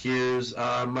 Here's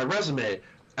my resume,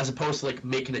 as opposed to like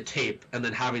making a tape and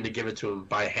then having to give it to them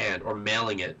by hand or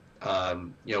mailing it.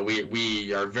 You know,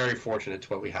 we are very fortunate to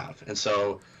what we have, and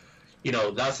so, you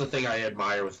know, that's the thing I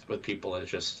admire with people,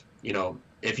 is just, you know,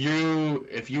 if you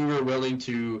were willing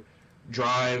to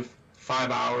drive 5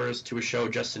 hours to a show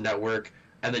just to network,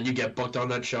 and then you get booked on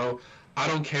that show, I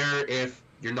don't care if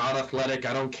you're not athletic.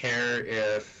 I don't care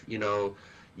if, you know,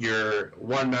 you're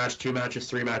 1 match, 2 matches,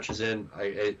 3 matches in.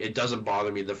 It doesn't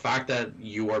bother me. The fact that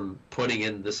you are putting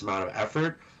in this amount of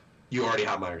effort, you already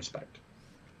have my respect.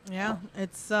 Yeah,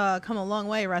 it's come a long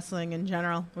way, wrestling in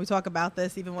general. We talk about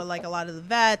this even with like a lot of the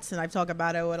vets, and I've talked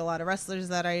about it with a lot of wrestlers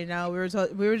that I know. We were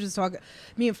just talking,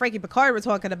 me and Frankie Picard were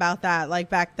talking about that,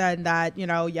 like back then, that, you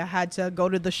know, you had to go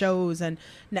to the shows and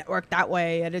network that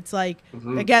way. And it's like,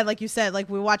 again, like you said, like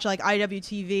we watch like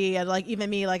IWTV, and like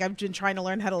even me, like I've been trying to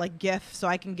learn how to like GIF so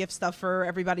I can GIF stuff for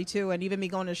everybody too. And even me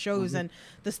going to shows and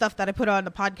the stuff that I put on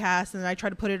the podcast, and I try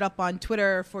to put it up on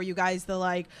Twitter for you guys to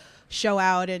like show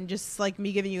out, and just like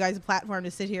me giving you guys a platform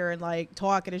to sit here and like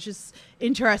talk. And it's just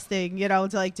interesting, you know,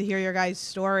 to like to hear your guys'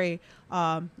 story.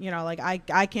 You know, like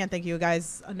I can't thank you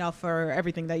guys enough for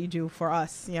everything that you do for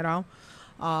us, you know.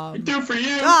 I do for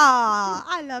you. Ah,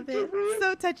 I love it.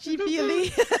 So touchy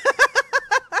feely.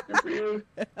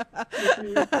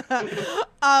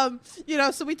 You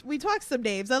know, so we talk some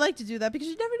names. I like to do that because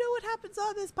you never know what happens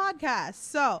on this podcast.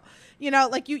 So, you know,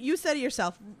 like you said it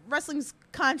yourself, wrestling's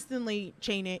constantly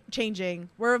changing.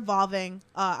 We're evolving.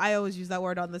 I always use that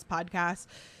word on this podcast.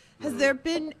 Has there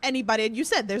been anybody, and you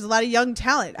said there's a lot of young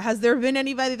talent, has there been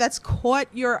anybody that's caught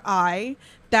your eye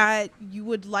that you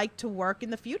would like to work in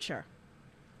the future?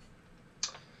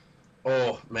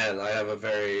 Oh man, I have a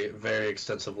very, very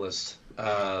extensive list.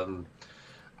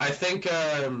 I think,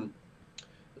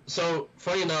 so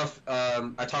funny enough,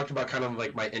 I talked about kind of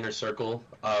like my inner circle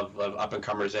of up and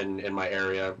comers in my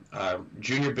area.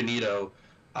 Junior Benito,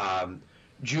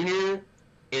 Junior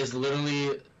is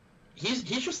literally, he's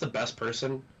just the best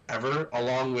person ever,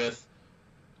 along with,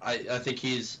 I think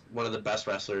he's one of the best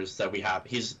wrestlers that we have.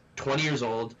 He's 20 years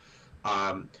old.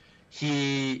 Back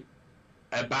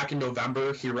in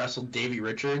November, he wrestled Davey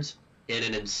Richards in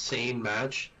an insane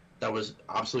match that was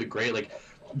absolutely great. Like,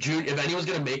 if anyone's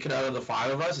going to make it out of the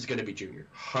 5 of us, it's going to be Junior,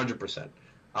 100%.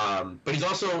 But he's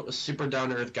also a super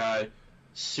down-to-earth guy,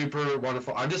 super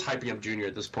wonderful. I'm just hyping up Junior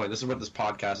at this point. This is what this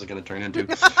podcast is going to turn into.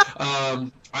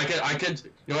 I could,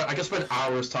 you know, I could spend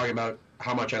hours talking about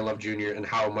how much I love Junior and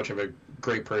how much of a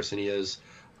great person he is.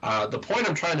 The point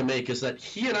I'm trying to make is that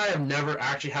he and I have never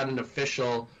actually had an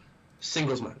official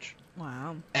singles match.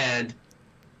 Wow. And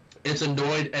it's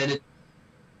annoyed, and it.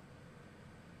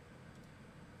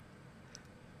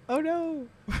 Oh no,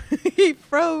 he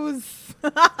froze.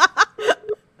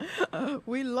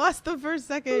 We lost him for a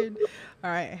second. All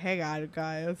right, hang on,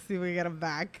 guys. Let's see if we get him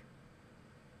back.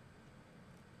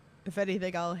 If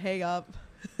anything, I'll hang up.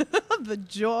 The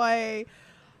joy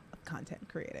of content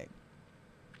creating.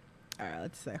 All right,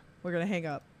 let's see. We're going to hang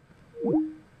up. All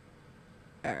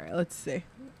right, let's see.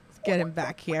 Let's get him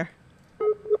back here.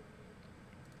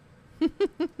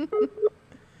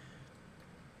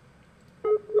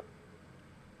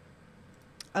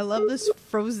 I love this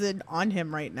frozen on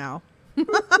him right now.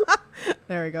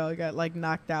 There we go. I got like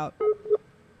knocked out.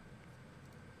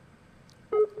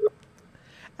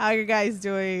 How are you guys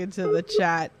doing into the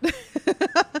chat?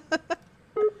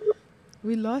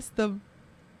 We lost them.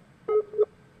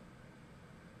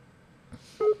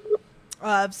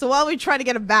 So while we try to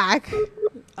get him back,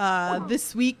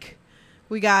 this week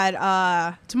we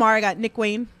got tomorrow I got Nick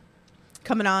Wayne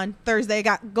coming on. Thursday I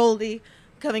got Goldie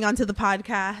coming onto the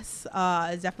podcast.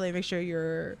 Definitely make sure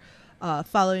you're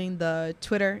following the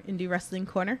Twitter Indie Wrestling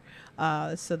Corner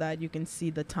so that you can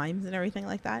see the times and everything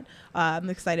like that. I'm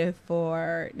excited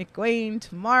for Nick Wayne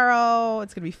tomorrow.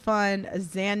 It's gonna be fun.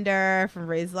 Xander from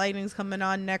Raised Lightning's coming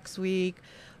on next week.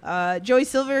 Joey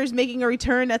Silver is making a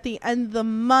return at the end of the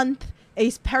month.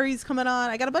 Ace Perry's coming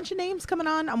on. I got a bunch of names coming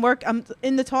on. I'm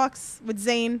in the talks with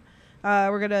Zane.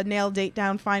 We're gonna nail a date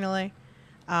down finally.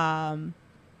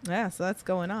 Yeah, so that's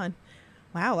going on.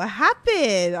 Wow, what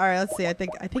happened? All right, let's see. I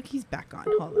think he's back on.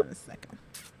 Hold on a second.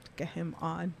 Get him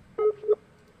on.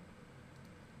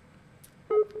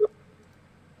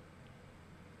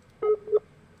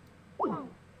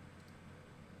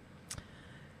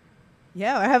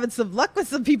 Yeah, we're having some luck with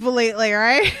some people lately,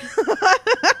 right?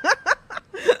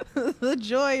 The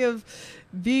joy of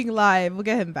being live. We'll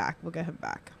get him back. We'll get him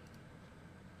back.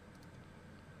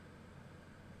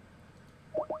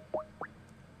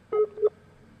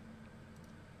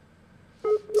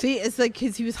 See, it's like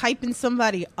because he was hyping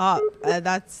somebody up.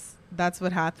 That's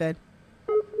what happened.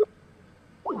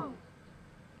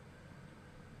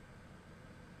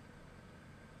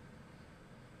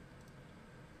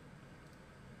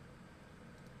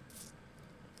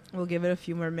 We'll give it a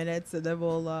few more minutes, and then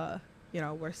we'll,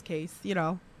 worst case,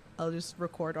 I'll just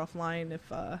record offline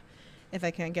if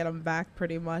I can't get him back.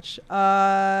 Pretty much.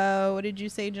 What did you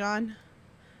say, John?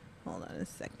 Hold on a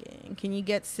second. Can you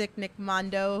get sick, Nick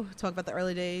Mondo? Talk about the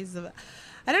early days of.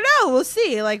 I don't know. We'll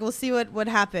see. We'll see what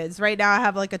happens. Right now, I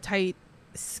have a tight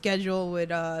schedule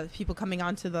with people coming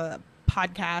onto the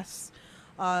podcast.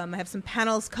 I have some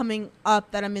panels coming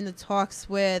up that I'm in the talks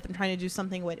with. I'm trying to do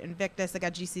something with Invictus. I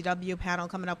got GCW panel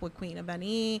coming up with Queen of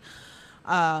Benny.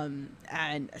 And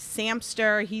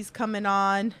Samster, he's coming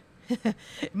on.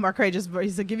 Mark Ray he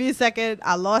said, give me a second.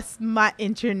 I lost my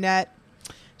internet.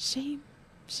 Shame.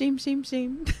 He'll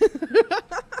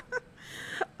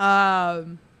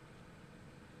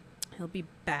be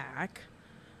back.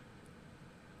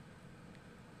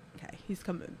 Okay, he's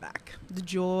coming back. The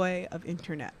joy of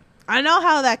internet. I know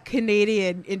how that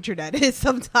Canadian internet is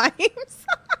sometimes.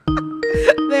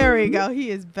 There we go.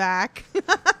 He is back.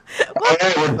 Well,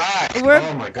 hey, we're back.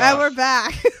 Oh my gosh. And we're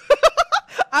back.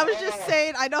 I was just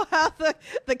saying, I know how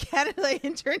the Canada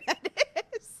internet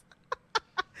is.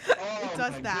 Oh It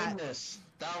does my that. goodness.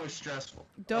 That was stressful.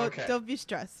 Don't be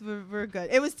stressed. We're good.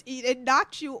 It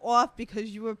knocked you off because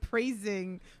you were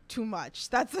praising too much.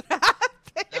 That's what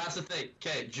happened. That's the thing.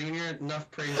 Okay, Junior, enough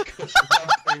praise.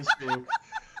 Enough praise for you.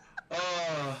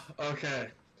 Oh, okay.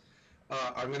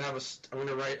 I'm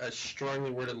gonna write a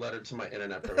strongly worded letter to my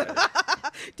internet provider.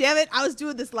 Damn it! I was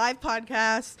doing this live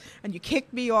podcast and you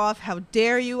kicked me off. How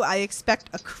dare you? I expect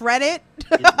a credit.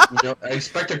 I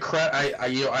expect a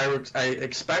I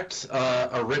expect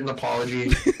a written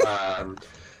apology.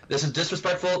 This is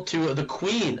disrespectful to the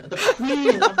Queen of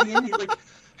the Indian.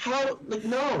 How?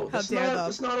 No, that's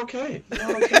not okay. It's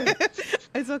not okay.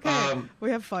 It's okay. We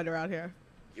have fun around here.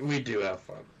 We do have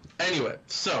fun. Anyway,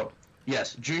 so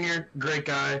yes, Junior, great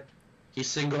guy. He's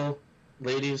single,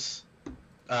 ladies.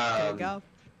 There you go.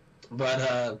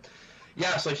 But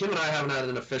yeah, so him and I haven't had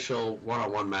an official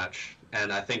one-on-one match,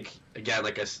 and I think again,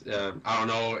 I don't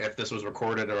know if this was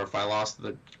recorded or if I lost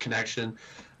the connection,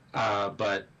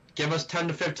 but give us 10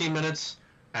 to 15 minutes,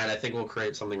 and I think we'll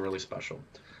create something really special.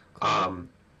 Cool.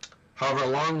 However,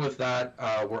 along with that,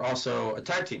 we're also a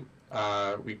tag team.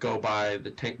 We go by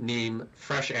the name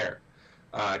Fresh Air.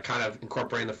 Kind of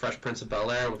incorporating the Fresh Prince of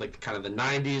Bel-Air with kind of the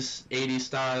 90s, 80s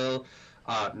style,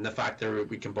 and the fact that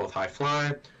we can both high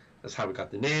fly. That's how we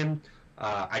got the name.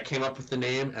 I came up with the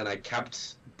name, and I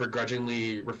kept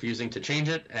begrudgingly refusing to change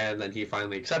it, and then he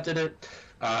finally accepted it.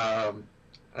 I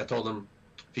told him,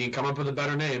 if you can come up with a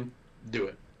better name, do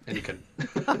it. And he couldn't.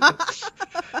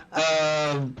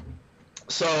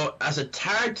 So as a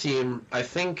tag team, I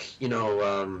think,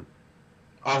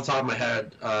 off the top of my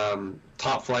head,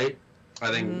 Top Flight. I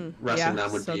think wrestling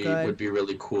them would be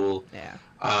really cool. Yeah.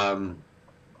 You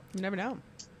never know.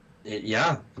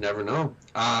 Yeah, never know.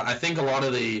 I think a lot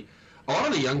of the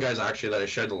young guys actually that I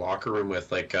shared the locker room with,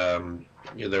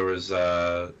 there was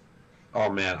oh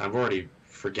man, I'm already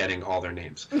forgetting all their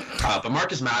names. But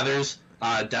Marcus Mathers,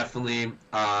 definitely.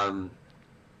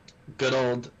 Good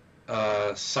old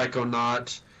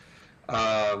Psychonaut.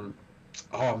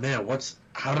 Oh man,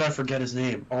 how did I forget his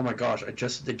name? Oh my gosh, I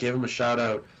just gave him a shout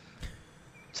out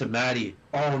to Maddie.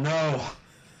 Oh no.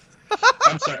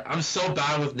 I'm sorry. I'm so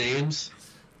bad with names.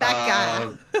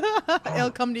 That guy.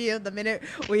 It'll come to you the minute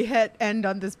we hit end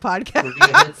on this podcast. We're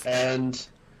gonna hit end.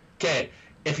 Okay,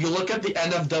 if you look at the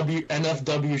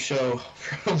NFW show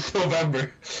from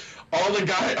November, all the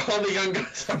young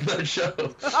guys on that show,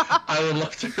 I would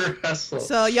love to wrestle.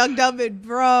 So Young Dumb and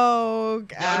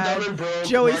Broke,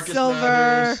 Joey Marcus Silver,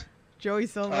 Mathers. Joey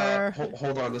Silver.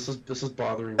 Hold on, this is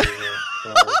bothering me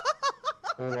now.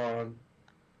 Hold on.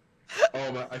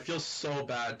 Oh my, I feel so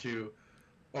bad too.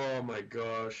 Oh my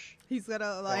gosh. He's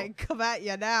gonna come at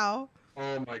you now.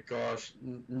 Oh my gosh.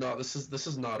 No, this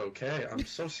is not okay. I'm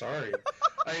so sorry.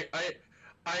 I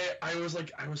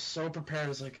was so prepared. I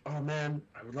was like, oh man,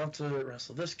 I would love to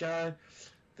wrestle this guy,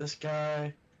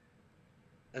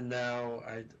 and now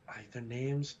their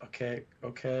names. Okay.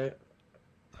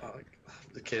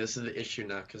 Okay, this is the issue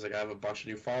now because I have a bunch of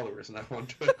new followers now on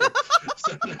Twitter.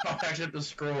 So now I actually have to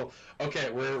scroll.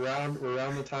 Okay, we're around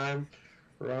the time.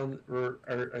 Oh,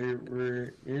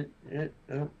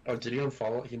 did he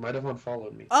unfollow? He might have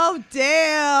unfollowed me. Oh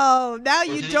damn! Now Or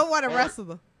you did he- don't want to or- wrestle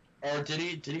them. Or did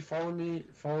he follow me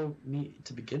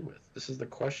to begin with? This is the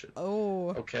question. Oh,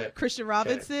 Okay. Christian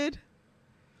Robinson.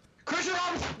 Christian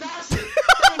Robinson, that's it.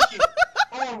 Thank you.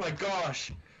 Oh my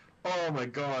gosh. Oh my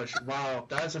gosh. Wow,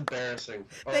 that's embarrassing.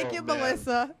 Thank you, man.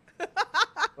 Melissa.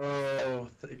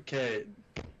 Okay.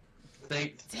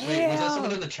 Wait, was that Damn.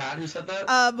 someone in the chat who said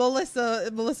that?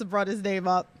 Melissa brought his name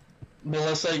up.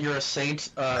 Melissa, you're a saint.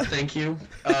 Thank you.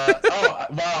 Wow,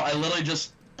 I literally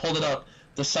just pulled it up.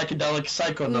 The psychedelic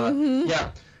psychonaut. Mhm.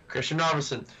 Yeah, Christian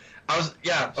Robinson.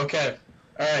 Okay.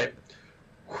 All right.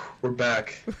 We're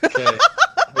back. Okay.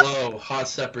 Hello, Hot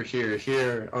Stepper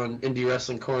here on Indie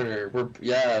Wrestling Corner.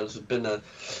 It's been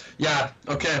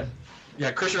okay.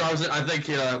 Yeah, Christian Robinson, I think,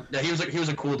 he was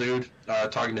a cool dude,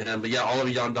 talking to him. But yeah, all of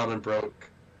Young, Dumb, and Broke,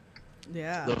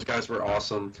 Yeah. those guys were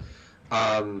awesome.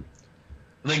 I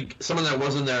think someone that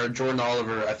wasn't there, Jordan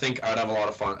Oliver, I think I'd have a lot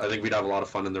of fun. I think we'd have a lot of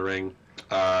fun in the ring.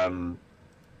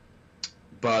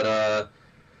 But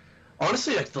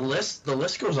honestly, like the list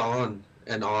goes on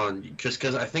and on, just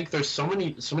because I think there's so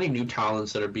many new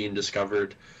talents that are being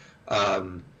discovered,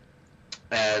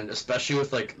 and especially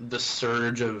with like the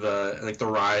surge of like the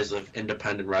rise of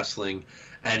independent wrestling,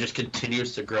 and it just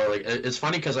continues to grow. Like it's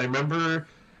funny because I remember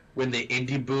when the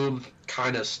indie boom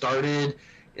kind of started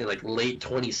in like late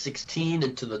 2016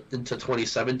 into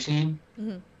 2017. Mm-hmm.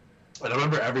 And I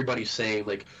remember everybody saying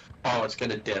like, oh, it's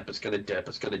gonna dip,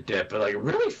 but like I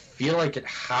really feel like it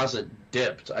hasn't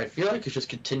dipped. I feel like it's just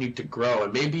continued to grow,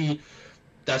 and maybe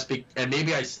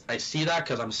maybe I see that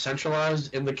because I'm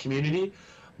centralized in the community,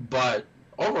 but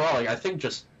overall, like I think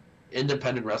just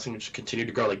independent wrestling just continued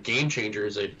to grow. Like Game Changer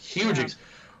is a huge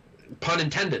pun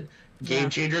intended. Game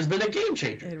Changer has been a game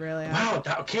changer. It really is. Wow.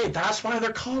 That's why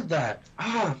they're called that.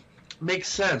 Makes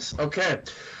sense. Okay.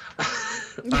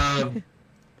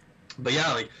 But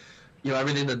yeah, like,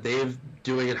 everything that they've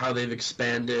doing and how they've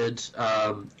expanded.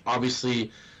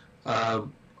 Obviously,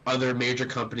 other major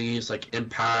companies like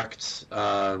Impact,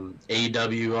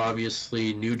 AEW,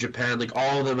 obviously, New Japan, like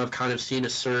all of them have kind of seen a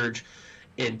surge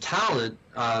in talent.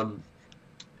 And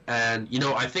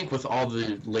I think with all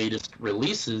the latest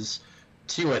releases,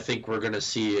 too, I think we're gonna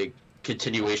see a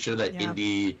continuation of that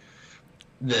indie.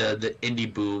 The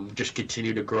indie boom just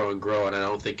continue to grow and grow, and I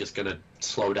don't think it's gonna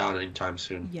slow down anytime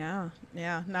soon. Yeah.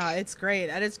 No, it's great,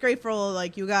 and it's great for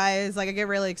like you guys. Like I get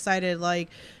really excited. Like,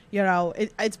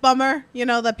 it's bummer,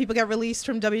 that people get released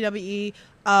from WWE,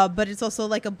 but it's also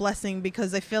like a blessing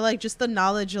because I feel like just the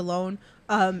knowledge alone.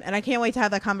 And I can't wait to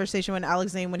have that conversation with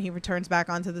Alex Zane when he returns back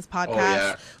onto this podcast. Oh,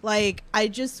 yeah. Like, I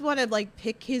just want to like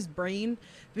pick his brain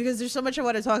because there's so much I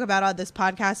want to talk about on this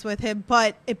podcast with him,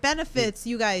 but it benefits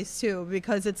you guys too,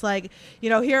 because it's like,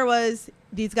 here was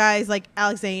these guys like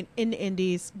Alex Zane in the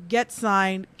indies, get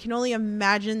signed, can only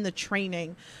imagine the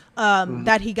training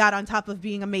that he got on top of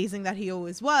being amazing that he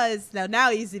always was.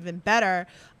 Now he's even better.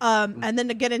 And then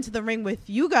to get into the ring with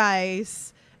you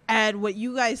guys and what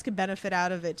you guys can benefit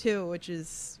out of it too, which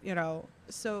is,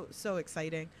 so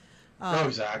exciting.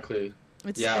 Exactly.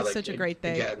 It's like, such a great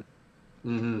thing. Again.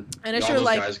 Mm-hmm. And I'm all sure those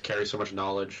like guys carry so much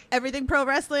knowledge. Everything Pro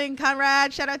Wrestling,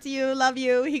 Conrad, shout out to you, love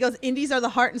you. He goes, indies are the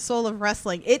heart and soul of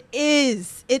wrestling. It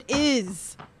is. It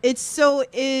so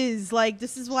is. Like,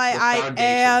 this is why I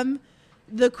am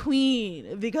the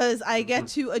queen, because I get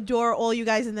to adore all you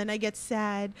guys, and then I get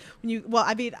sad when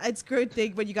it's a good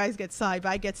thing when you guys get signed, but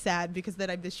I get sad because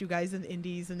then I miss you guys in the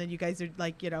indies, and then you guys are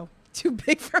like, too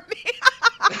big for me.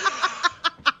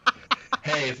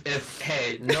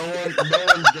 Hey, no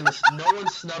one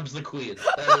snubs the queen.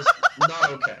 That is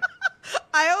not okay.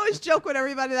 I always joke with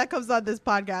everybody that comes on this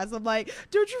podcast. I'm like,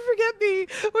 don't you forget me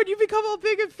when you become all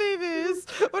big and famous.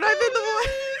 When I'm in the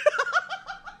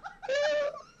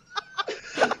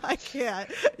I can't.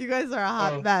 You guys are a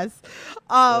hot mess.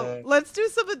 Let's do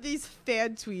some of these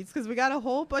fan tweets because we got a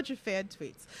whole bunch of fan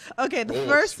tweets. Okay, the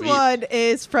first one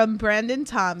is from Brandon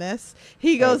Thomas.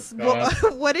 He goes,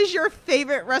 what is your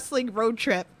favorite wrestling road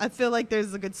trip? I feel like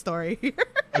there's a good story here.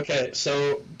 Okay,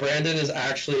 so Brandon is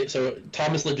actually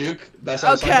Thomas LeDuc.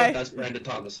 That's Brandon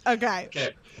Thomas.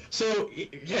 Okay. So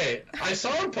I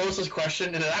saw him post this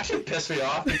question and it actually pissed me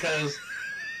off because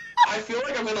I feel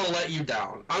like I'm gonna let you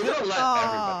down. I'm gonna let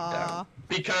everybody down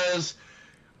because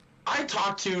I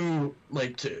talked to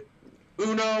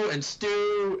Uno and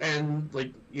Stu and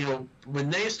when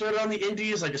they started on the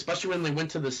indies, like especially when they went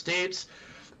to the States,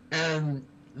 and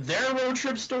their road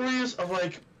trip stories of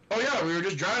like, oh yeah, we were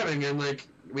just driving and like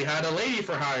we had a lady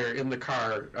for hire in the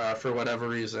car for whatever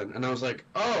reason, and I was like,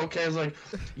 oh okay, I was like,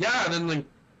 yeah, and then like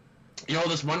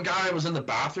this one guy was in the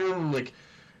bathroom like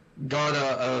got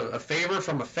a favor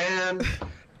from a fan,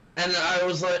 and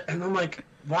I'm like,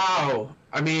 wow.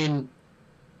 I mean,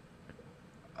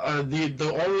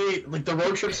 the only like the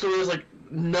road trip stories, like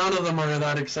none of them are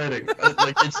that exciting.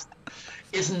 Like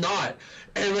it's not.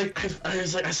 And like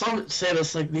I saw him say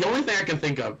this, like the only thing I can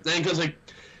think of, and because like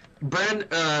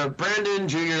Brandon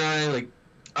Jr. and I, like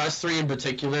us three in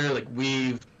particular, like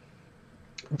we've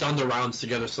done the rounds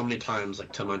together so many times,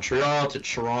 like to Montreal, to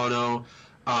Toronto.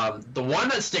 The one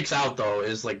that sticks out though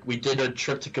is like we did a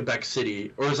trip to Quebec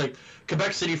City, or it's like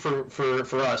Quebec City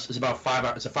for us is about 5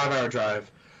 hours. It's a 5-hour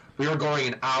drive. We were going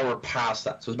an hour past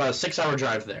that, so it's about a 6-hour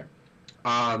drive there.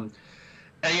 And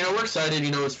you know we're excited.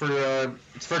 You know it's for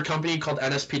a company called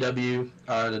NSPW,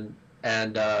 and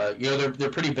you know they're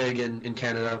pretty big in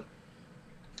Canada.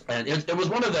 And it was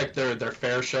one of like their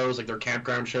fair shows, like their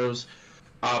campground shows.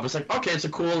 It's like, okay, it's a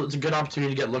good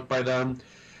opportunity to get looked by them.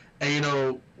 And, you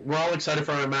know, we're all excited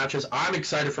for our matches. I'm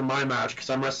excited for my match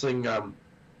because I'm wrestling,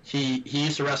 he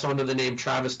used to wrestle under the name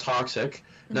Travis Toxic,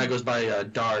 and that goes by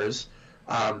Dars.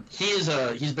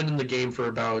 He's been in the game for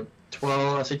about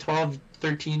 12,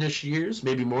 13-ish years,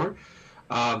 maybe more.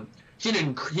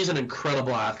 He's an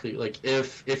incredible athlete. Like,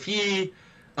 if he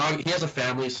has a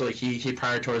family, so like he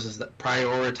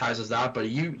prioritizes that, but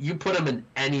you put him in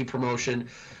any promotion,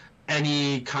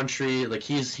 any country, like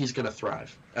he's gonna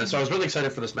thrive. And so I was really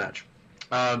excited for this match.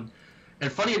 And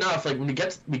funny enough, like when we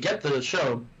get the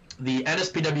show, the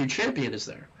NSPW champion is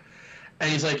there, and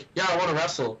he's like, "Yeah, I want to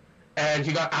wrestle," and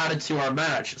he got added to our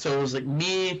match. So it was like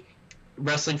me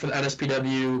wrestling for the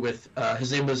NSPW with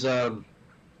his name was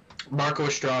Marco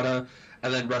Estrada,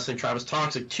 and then wrestling Travis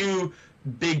Toxic, two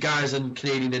big guys in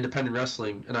Canadian independent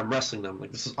wrestling, and I'm wrestling them.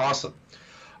 Like, this is awesome.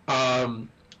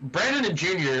 Brandon and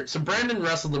Junior, so Brandon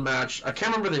wrestled the match. I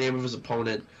can't remember the name of his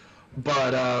opponent,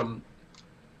 but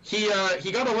he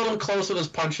got a little close with his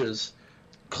punches,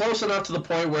 close enough to the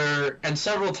point where, and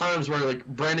several times where like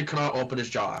Brandon could not open his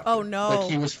jaw. Oh no! Like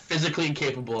he was physically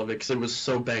incapable of it because it was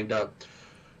so banged up.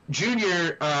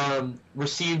 Junior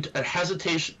received a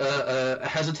hesitation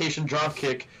drop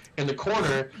kick in the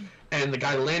corner, and the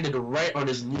guy landed right on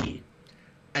his knee,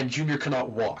 and Junior could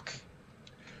not walk.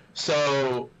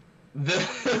 So they're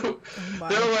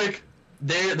like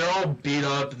they're all beat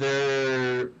up.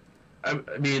 I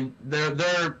mean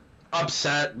they're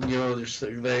upset. You know,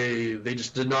 they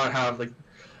just did not have like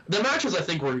the matches. I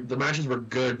think the matches were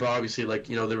good, but obviously like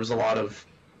you know there was a lot of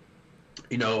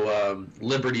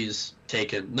liberties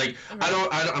taken. Like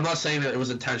I'm not saying that it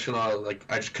was intentional. Like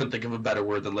I just couldn't think of a better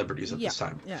word than liberties at this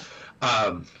time. Yeah.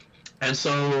 And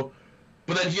so,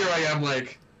 but then here I am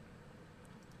like,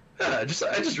 yeah, I just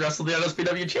wrestled the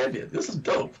NSPW champion. This is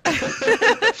dope. And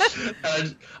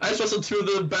I just wrestled two of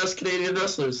the best Canadian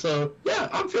wrestlers. So yeah,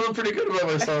 I'm feeling pretty good about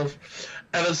myself.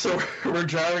 And then so we're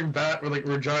driving back.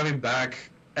 We're driving back,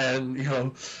 and you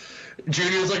know,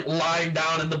 Junior's like lying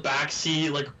down in the back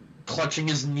seat, like clutching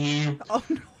his knee. Oh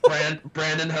no.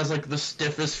 Brandon has like the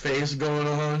stiffest face going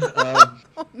on.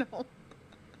 Oh no.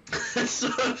 So,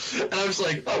 and I was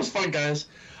like, that was fun, guys.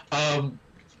 But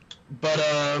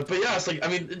yeah, it's like, I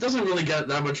mean, it doesn't really get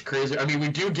that much crazier. I mean, we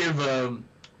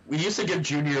used to give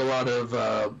Junior a lot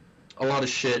of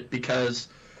shit because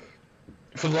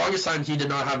for the longest time he did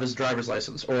not have his driver's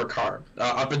license or a car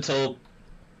up until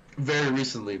very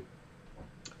recently,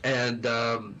 and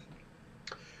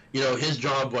you know, his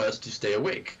job was to stay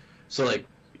awake. So like,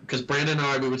 because Brandon and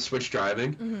I, we would switch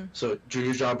driving, so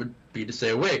Junior's job would be to stay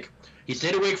awake. He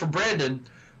stayed awake for Brandon,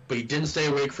 but he didn't stay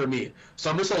awake for me. So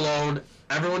I'm just alone.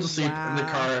 Everyone's asleep in the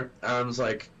car. And I was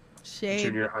like, Shame.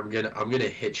 Junior, I'm gonna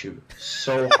hit you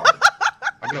so hard.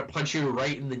 I'm gonna punch you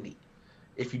right in the knee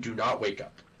if you do not wake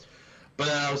up. But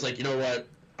then I was like, you know what?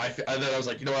 I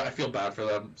feel bad for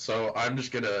them. So I'm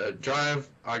just gonna drive.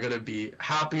 I'm gonna be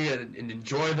happy and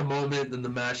enjoy the moment and the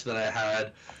match that I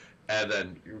had, and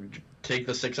then take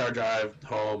the 6-hour drive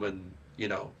home and you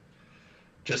know.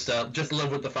 Just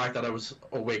live with the fact that I was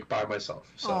awake by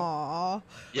myself. So, aww.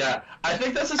 Yeah, I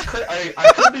think this is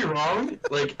I could be wrong.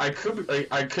 Like I could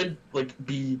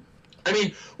be. I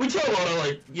mean, we tell a lot of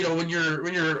like you know when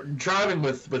you're driving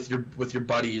with your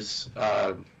buddies.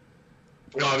 You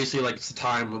know, obviously like it's a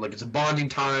time like it's a bonding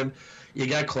time. You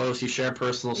get close. You share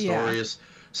personal stories. Yeah.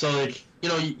 So like you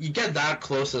know you get that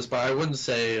closest, but I wouldn't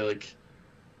say like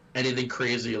anything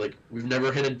crazy. Like we've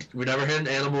never hit an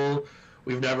animal.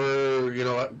 We've never, you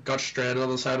know, got stranded on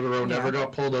the side of the road, never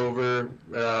got pulled over.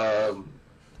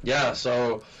 Yeah,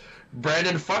 so,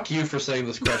 Brandon, fuck you for saying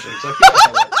this question, because I feel like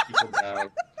I let people down.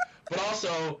 But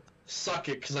also, suck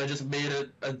it, because I just made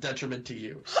it a detriment to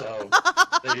you. So,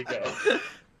 there you go.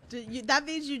 That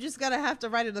means you just gotta have to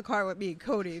ride in the car with me and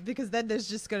Cody, because then there's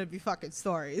just gonna be fucking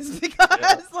stories.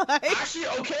 Because like, Actually,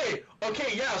 okay,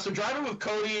 yeah. So driving with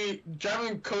Cody,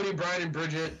 Brian, and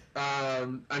Bridget. I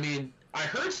mean, I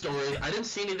heard stories. I didn't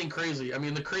see anything crazy. I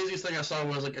mean, the craziest thing I saw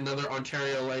was like another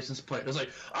Ontario license plate. It was like,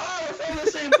 oh, we're from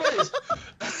the same place.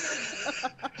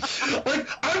 Like,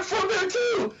 I'm from there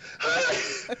too.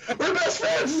 Hi, we're best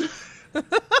friends.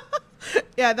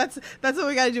 yeah, that's what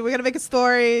we gotta do. We gotta make a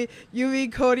story. You, me,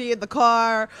 Cody in the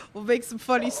car. We'll make some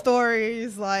funny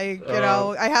stories. Like, you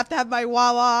know, I have to have my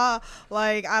Wawa.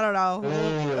 Like, I don't know.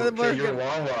 Okay, your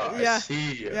Wawa. Yeah. I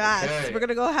see. Yes, Okay. we're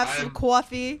gonna go have some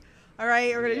coffee. All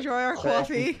right, we're gonna enjoy our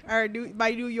coffee.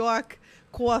 My New York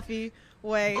coffee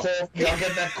way. Coffee. I'll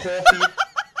get that coffee.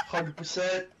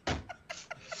 100%.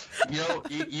 You know,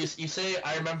 you say,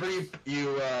 I remember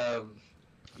you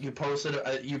posted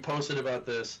about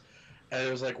this, and it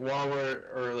was like Wawa,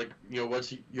 or like, you know,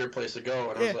 what's your place to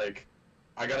go? And I was like,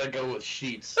 I gotta go with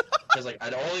Sheets, because like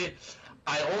I'd only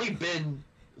been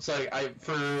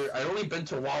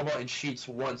to Wawa and Sheets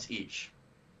once each,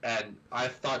 and I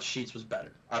thought Sheets was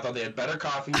better. I thought they had better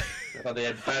coffee. I thought they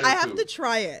had better I have food. to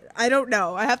try it. I don't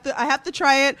know. I have to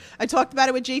try it. I talked about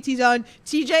it with JT Dunn.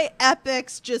 TJ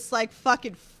Epics just like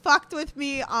fucking fucked with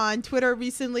me on Twitter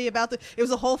recently about it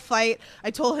was a whole fight. I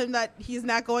told him that he's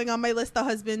not going on my list of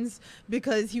husbands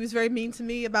because he was very mean to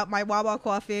me about my Wawa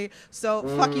coffee. So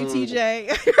fuck you,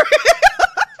 TJ.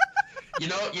 You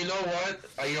know what?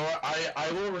 I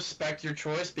will respect your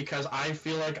choice, because I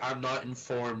feel like I'm not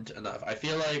informed enough. I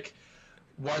feel like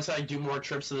once I do more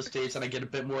trips to the States and I get a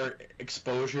bit more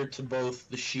exposure to both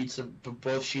Sheets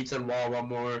and Wawa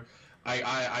more,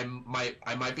 I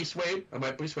might be swayed.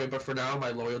 But for now,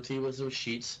 my loyalty was with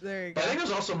Sheets. There you But go. I think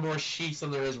there's also more Sheets than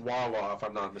there is Wawa, if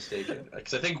I'm not mistaken.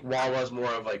 Because I think Wawa is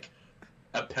more of like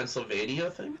a Pennsylvania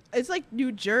thing. It's like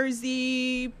New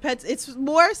Jersey, it's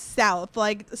more south.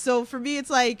 Like, so for me, it's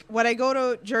like when I go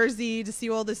to Jersey to see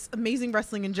all this amazing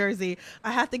wrestling in Jersey,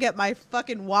 I have to get my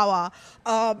fucking Wawa.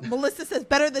 Melissa says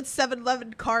better than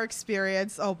 7-Eleven car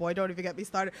experience. Oh boy, don't even get me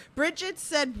started. Bridget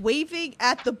said waving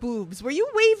at the boobs. Were you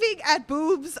waving at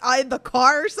boobs in the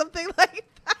car or something like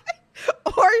that?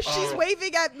 Or she's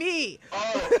waving at me?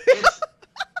 Oh,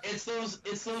 it's those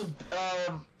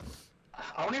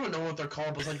I don't even know what they're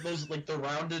called, but it's like those, like the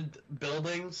rounded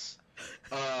buildings.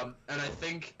 And I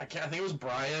think it was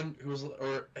Brian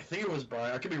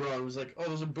I could be wrong. It was like, oh,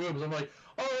 those are boobs. I'm like,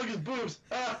 oh, look, it's boobs.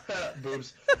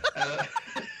 Boobs.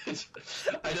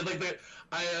 I did like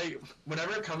I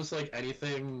whenever it comes to like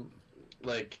anything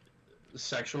like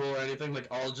sexual or anything, like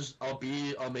I'll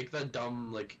make that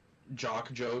dumb like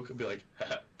jock joke and be like,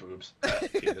 boobs,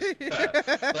 penis.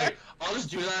 Like, I'll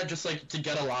just do that just like to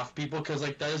get a laugh at people, because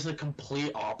like that is the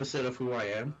complete opposite of who I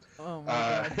am. Oh my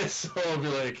God. So I'll be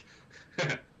like,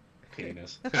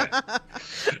 penis.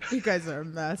 You guys are a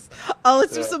mess.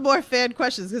 Let's do some more fan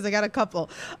questions, because I got a couple.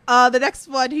 The next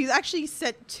one, he's actually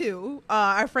sent two.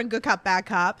 Our friend Good Cop Bad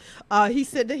Cop. He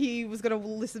said that he was going to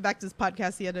listen back to his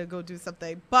podcast. He had to go do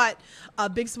something. But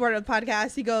big supporter of the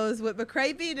podcast. He goes, with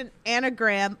McRae being an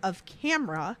anagram of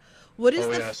camera, what is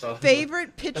the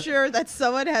favorite picture that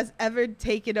someone has ever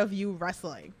taken of you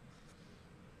wrestling?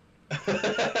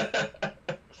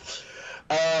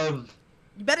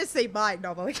 You better say mine.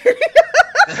 No, I'm only kidding.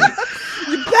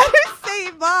 You better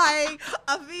say mine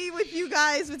of me with you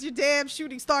guys with your damn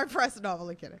shooting star press. No, I'm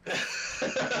only kidding. Good.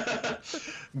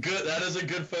 That is a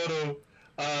good photo.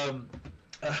 I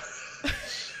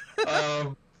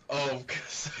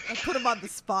put him on the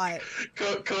spot.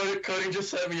 Cody just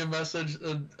sent me a message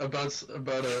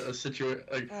about a situation.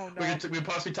 Like, oh, no. we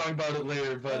possibly talk about it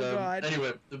later. But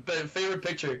anyway, the favorite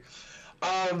picture.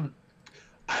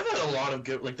 I've had a lot of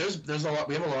good, like there's a lot,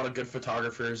 we have a lot of good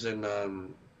photographers in Ottawa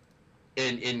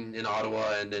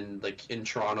and in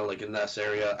Toronto, like in this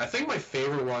area. I think my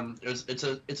favorite one is it's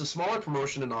a smaller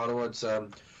promotion in Ottawa. It's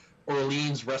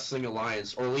Orleans Wrestling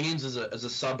Alliance. Orleans is a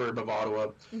suburb of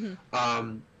Ottawa.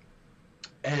 Mm-hmm.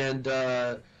 And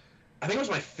I think it was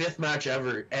my 5th match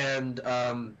ever, and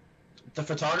the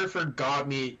photographer got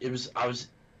me. I did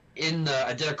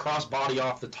a crossbody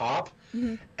off the top,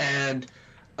 mm-hmm. and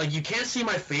like you can't see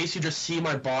my face, you just see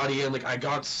my body, and like I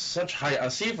got such height. I'll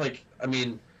see if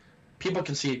people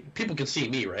can see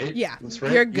me, right? Yeah, that's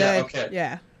right. You're good. Yeah, okay.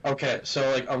 Yeah. Okay, so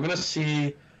like I'm gonna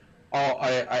see.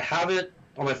 I have it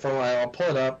on my phone. I'll pull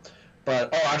it up.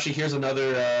 But actually, here's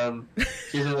another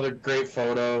great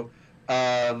photo.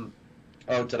 I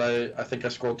think I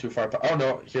scrolled too far. But, oh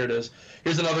no, here it is.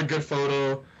 Here's another good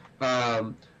photo.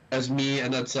 As me,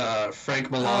 and that's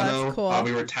Frank Milano. Oh, that's cool.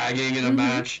 We were tagging in a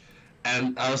match,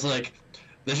 and I was like,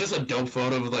 "This is a dope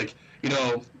photo of like, you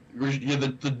know, you're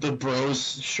the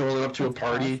bros showing up to a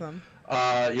party. Awesome.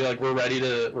 You're like, we're ready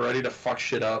to fuck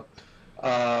shit up.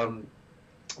 That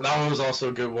one was also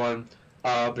a good one.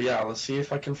 But yeah, let's see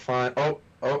if I can find. Oh,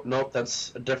 nope,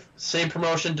 that's a same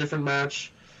promotion, different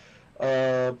match.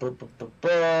 I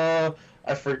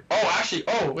for. Oh, actually,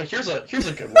 wait, here's a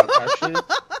good one. Actually,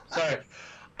 sorry.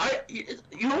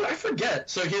 You know what? I forget.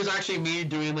 So here's actually me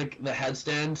doing like the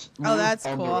headstand move that's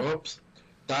on cool. the ropes.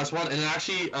 That's one, and then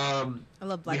actually, I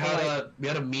love black and white. we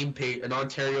had a meme page, an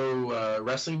Ontario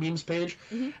wrestling memes page,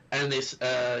 Mhm. and they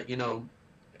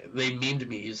they memed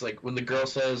me. It's like when the girl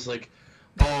says like,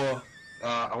 "Oh,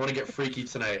 I want to get freaky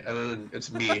tonight," and then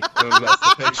it's me. And then that's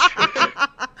the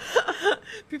picture.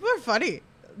 People are funny.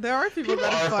 There are people People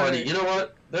that are funny. You know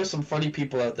what? There's some funny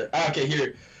people out there. Okay,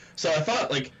 here. So I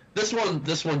thought like this one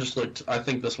just looked. I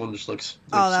think this one just looks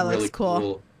that really looks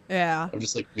cool. Yeah. I'm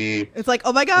just like me. It's like,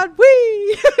 oh my god,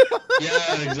 wee!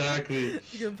 Yeah, exactly.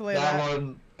 You can play that that.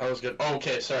 one was good. Oh,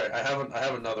 okay, sorry. I have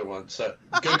another one. So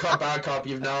good cop, bad cop.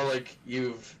 You've now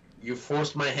you've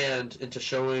forced my hand into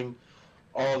showing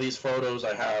all these photos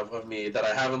I have of me that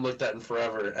I haven't looked at in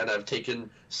forever, and I've taken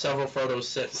several photos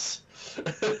since.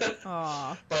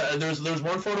 Aw. But there's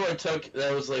one photo I took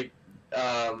that was like,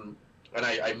 and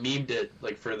I memed it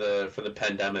like for the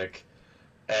pandemic,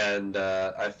 and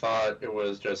I thought it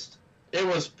was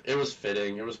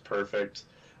fitting. It was perfect.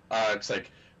 It's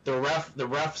like the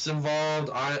refs involved.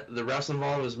 The refs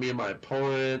involved is me and my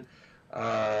opponent.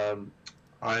 I'm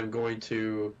going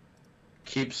to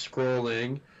keep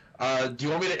scrolling. Do you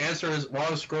want me to answer while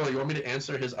I'm scrolling? You want me to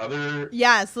answer his other?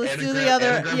 Yes, let's do the other.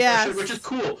 anagram Yes. question, which is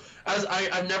cool. As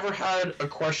I've never had a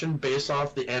question based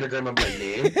off the anagram of my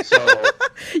name, so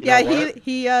Yeah, know what?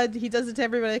 he does it to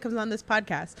everybody that comes on this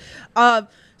podcast.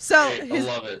 So Hey, I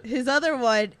love it. his other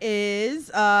one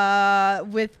is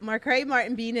with Marquette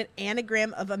Martin being an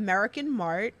anagram of American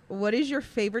Mart. What is your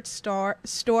favorite store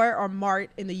or mart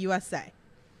in the USA?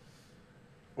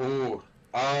 Ooh,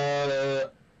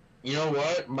 you know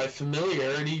what? My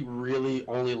familiarity really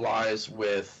only lies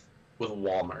with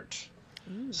Walmart.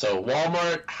 So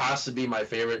Walmart has to be my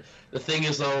favorite. The thing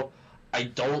is, though, I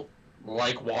don't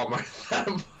like Walmart that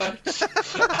much.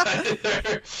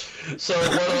 So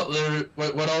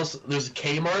what else? There's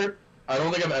Kmart. I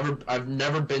don't think I've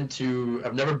never been to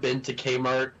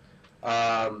Kmart.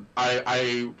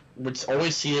 I would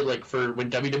always see it like for when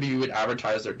WWE would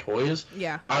advertise their toys.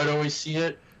 Yeah. I would always see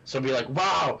it. So I'd be like,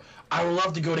 wow, I would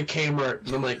love to go to Kmart.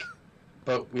 And I'm like,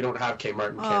 but we don't have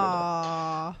Kmart in Canada.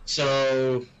 Aww.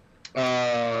 So,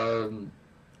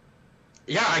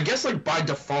 yeah, I guess like by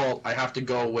default, I have to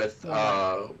go with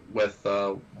Walmart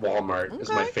is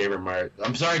my Okay. favorite mart.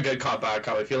 I'm sorry, good cop, bad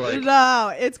cop. I feel like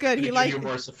No, it's good. I He give like you a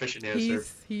more sufficient answer.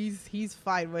 he's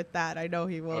fine with that. I know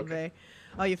he will Okay. be.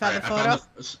 Oh, you found Alright, the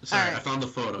photo? sorry, Alright. I found the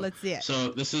photo. Let's see it. So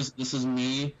this is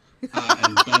me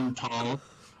and Ben Tall.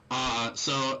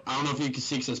 So I don't know if you can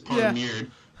see because it's part Yeah. mirrored,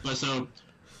 but so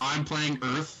I'm playing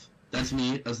Earth. That's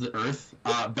me as the Earth.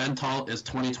 Ben Tall is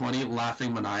 2020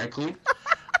 laughing maniacally.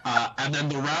 And then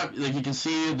the ref, like you can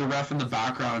see the ref in the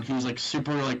background, he was like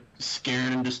super like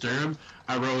scared and disturbed.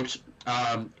 I wrote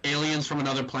aliens from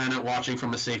another planet watching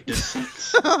from a safe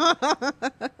distance.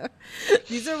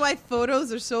 These are why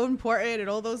photos are so important, and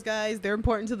all those guys, they're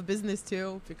important to the business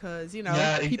too, because you know,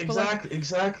 Yeah, people are-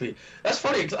 exactly. That's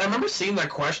funny. 'Cause I remember seeing that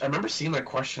question. And it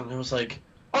was like,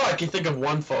 oh, I can think of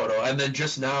one photo, and then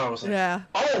just now I was like, Yeah,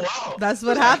 oh wow, That's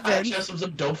what I happened. actually have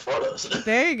some dope photos.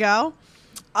 there you go.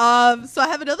 So I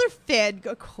have another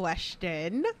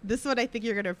question. This one I think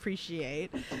you're gonna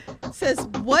appreciate. It says,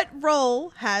 what role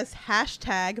has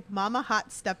hashtag Mama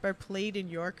Hot Stepper played in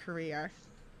your career?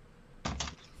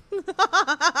 I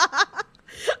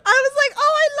was like,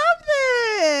 oh, I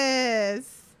love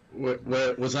this. What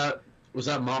was that? Was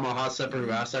that Mama Hot Stepper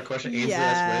who asked that question? Ainsley S.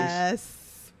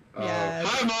 Yes. Wiggs? Yes.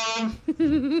 Hi,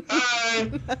 Mom.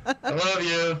 Hi. I love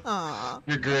you. Aw.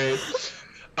 You're great.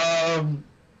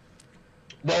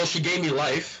 Well, she gave me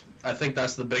life. I think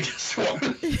that's the biggest one. I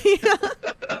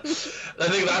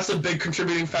think that's a big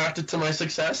contributing factor to my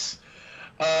success.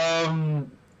 I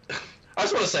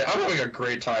just want to say I'm having a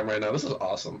great time right now. This is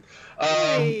awesome.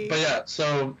 Yay. But yeah,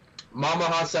 so Mama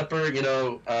Hot Stepper, you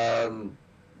know,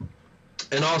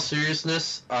 in all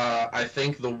seriousness, I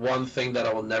think the one thing that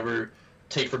I will never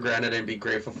take for granted and be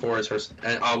grateful for is her,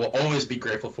 and I will always be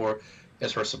grateful for,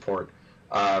 is her support.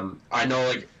 I know,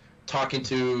 like, talking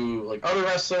to like other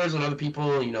wrestlers and other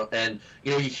people, you know, and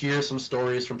you know, you hear some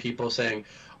stories from people saying,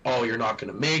 oh, you're not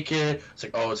gonna make it. It's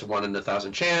like, oh, it's a 1 in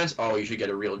 1,000 chance. Oh, you should get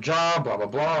a real job. Blah blah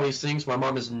blah. All these things. My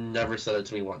mom has never said it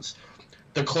to me once.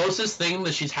 The closest thing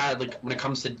that she's had, like when it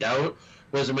comes to doubt,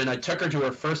 was when I took her to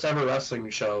her first ever wrestling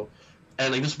show,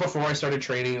 and like this was before I started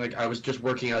training. Like I was just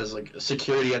working as like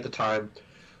security at the time,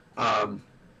 and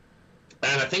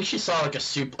I think she saw like a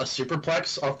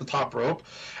superplex off the top rope,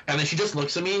 and then she just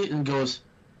looks at me and goes,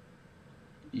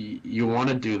 "You want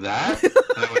to do that?" And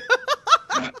I went,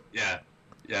 yeah,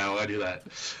 I want to do that.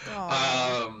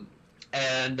 Aw.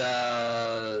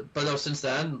 But no, since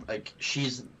then, like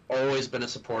she's always been a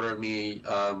supporter of me,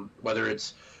 whether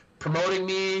it's promoting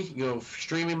me,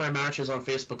 streaming my matches on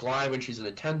Facebook Live when she's in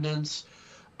attendance,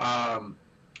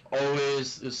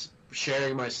 always is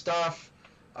sharing my stuff,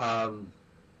 and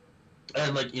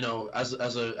like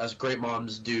as great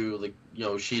moms do, like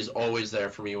she's always there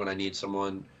for me when I need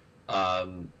someone,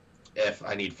 if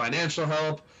I need financial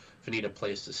help, if I need a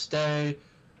place to stay.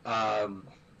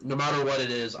 No matter what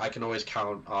it is, I can always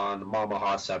count on Mama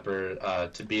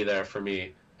Hotsepper to be there for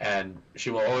me, and she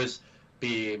will always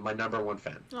be my #1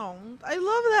 fan. Oh, I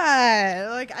love that.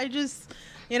 Like, I just,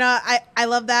 I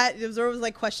love that. There's always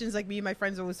like questions like me and my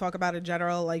friends always talk about in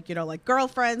general, like, like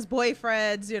girlfriends,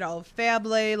 boyfriends,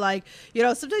 family, like,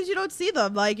 sometimes you don't see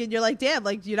them, like, and you're like, damn,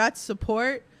 like, do you not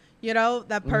support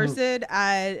that person?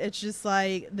 And it's just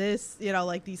like this,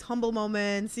 like these humble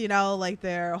moments, like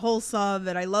they're wholesome,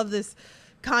 and I love this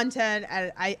content,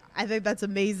 and I think that's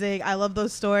amazing. I love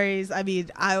those stories. I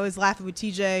mean, I was laughing with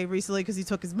TJ recently because he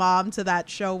took his mom to that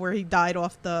show where he died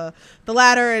off the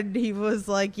ladder, and he was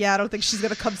like, yeah, I don't think she's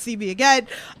gonna come see me again.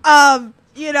 But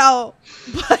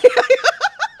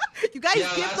you guys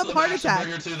give them heart attack.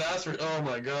 Oh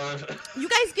my god. You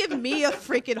guys give me a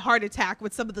freaking heart attack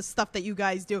with some of the stuff that you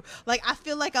guys do. Like, I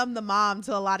feel like I'm the mom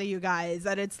to a lot of you guys,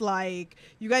 and it's like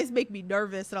you guys make me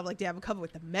nervous, and I'm like, damn, I'm coming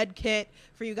with the med kit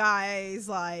for you guys.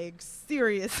 Like,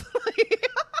 seriously.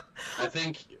 I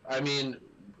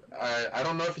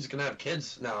don't know if he's gonna have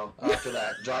kids now after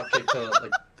that drop kick to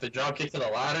the drop kick to the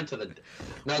ladder to the.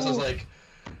 No, so I was like,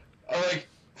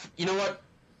 you know what?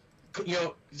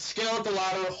 Scale up the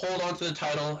ladder, hold on to the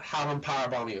title, have him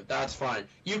powerbomb you. That's fine.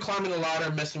 You climbing the ladder,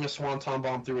 missing a swanton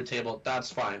bomb through a table. That's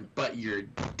fine. But your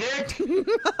dick, your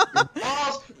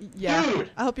balls, Yeah. dude.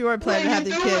 I hope you weren't planning to have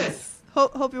these kids.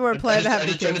 Hope you weren't planning to have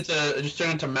these kids. I just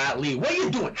turned into Matt Lee. What are you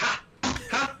doing? Ha!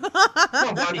 Ha! Come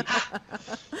on, buddy. Ha!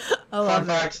 I love Fun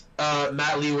fact: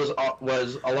 Matt Lee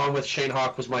was along with Shane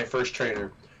Hawk was my first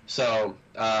trainer. So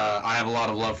I have a lot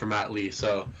of love for Matt Lee.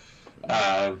 So.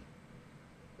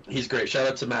 He's great. Shout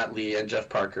out to Matt Lee and Jeff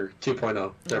Parker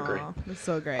 2.0. They're great. That's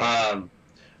so great.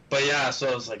 But yeah, so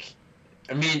I was like,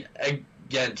 I mean,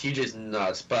 again, TJ's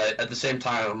nuts, but at the same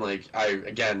time, I'm like,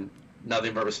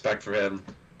 nothing but respect for him,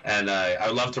 and I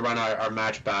would love to run our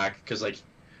match back because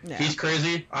he's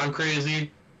crazy, I'm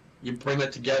crazy. You bring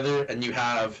that together, and you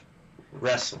have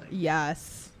wrestling.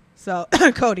 Yes. So,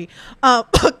 Cody,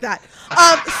 fuck that.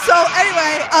 So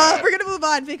anyway, we're going to move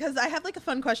on because I have like a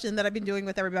fun question that I've been doing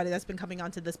with everybody that's been coming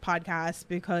onto this podcast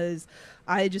because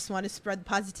I just want to spread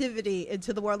positivity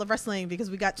into the world of wrestling because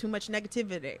we got too much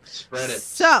negativity. Spread it.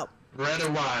 So, spread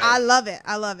it wide. I love it.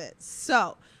 I love it.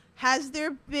 So, has there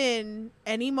been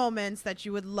any moments that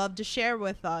you would love to share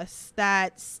with us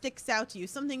that sticks out to you?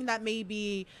 Something that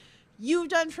maybe you've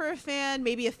done for a fan,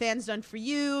 maybe a fan's done for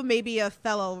you, maybe a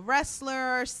fellow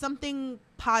wrestler, something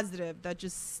positive that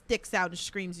just sticks out and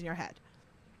screams in your head.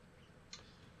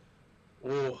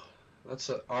 Oh,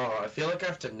 I feel like I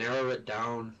have to narrow it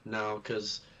down now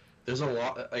because there's a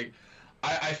lot. I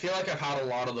feel like I've had a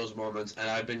lot of those moments, and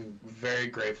I've been very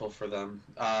grateful for them.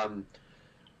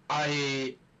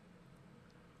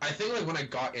 I think when I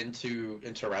got into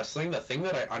wrestling, the thing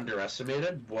that I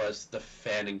underestimated was the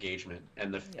fan engagement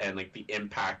and the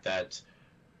impact that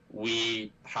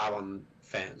we have on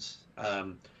fans.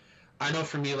 I know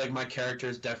for me, my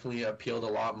characters definitely appealed a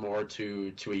lot more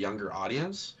to a younger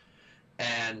audience,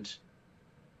 and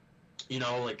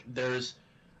there was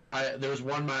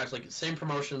one match, same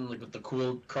promotion, with the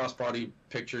cool crossbody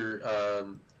picture,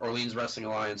 Orleans Wrestling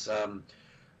Alliance.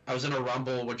 I was in a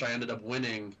Rumble, which I ended up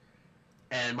winning.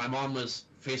 And my mom was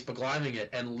Facebook Living it,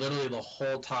 and literally the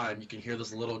whole time you can hear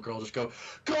this little girl just go,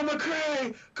 "Go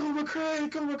McRae! Go McRae!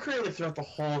 Go McRae!" throughout the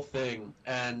whole thing.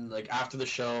 And after the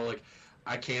show,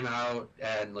 I came out,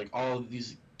 and all of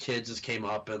these kids just came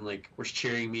up and were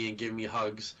cheering me and giving me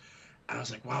hugs. And I was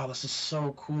like, wow, this is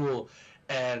so cool.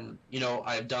 And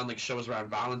I've done shows around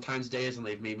Valentine's Days, and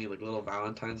they've made me little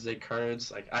Valentine's Day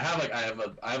cards. I have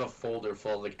a folder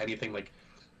full of anything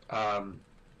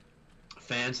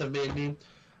fans have made me.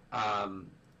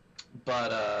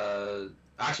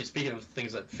 Actually, speaking of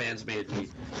things that fans made me,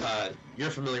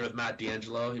 you're familiar with Matt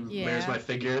D'Angelo. He wears my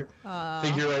figure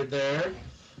right there.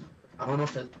 I don't know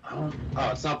if it. Oh,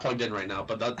 it's not plugged in right now,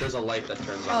 but there's a light that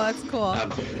turns Oh, on. that's cool.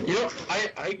 You know,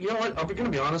 you know what? I'm gonna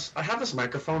be honest. I have this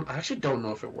microphone. I actually don't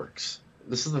know if it works.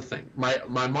 This is the thing. My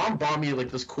mom bought me like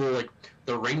this cool like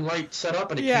the ring light setup,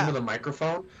 and it Yeah. came with a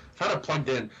microphone. I've had it plugged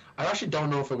in. I actually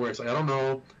don't know if it works. Like I don't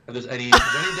know if there's any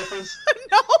difference.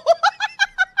 No.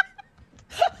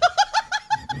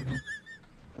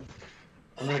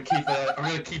 I'm gonna keep it. I'm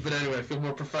gonna keep it anyway. I feel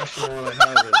more professional when I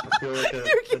have it. I feel like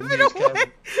You're a giving newscaster. away.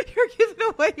 You're giving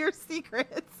away your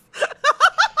secrets.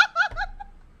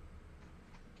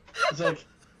 It's like.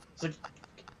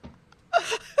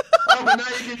 Oh, but now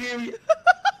you can hear me.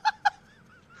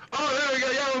 Oh, there we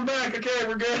go. Yeah, I'm back. Okay,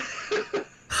 we're good.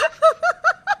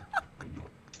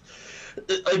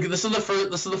 Like this is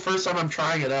the first time I'm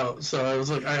trying it out, so I was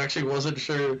like, I actually wasn't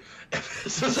sure if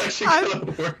this was actually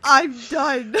gonna work. I'm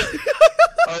done.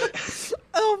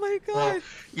 Oh my god. Well,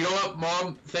 you know what,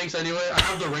 Mom? Thanks anyway. I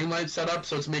have the ring light set up,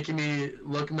 so it's making me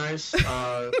look nice.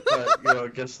 But you know,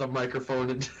 against the microphone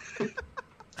and.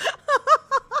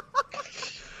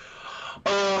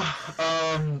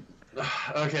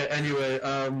 Okay. Anyway,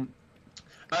 I'm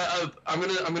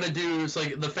gonna do. It's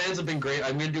like the fans have been great.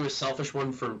 I'm gonna do a selfish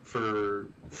one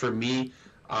for me.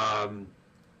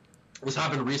 This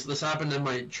happened recently. This happened in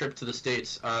my trip to the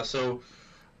States. So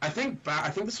I think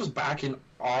this was back in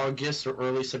August or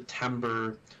early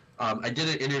September. I did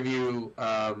an interview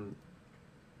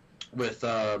with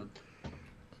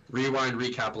Rewind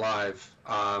Recap Live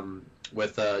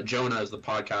with Jonah as the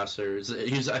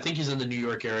podcaster. I think he's in the New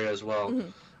York area as well.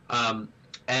 Mhm.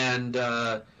 And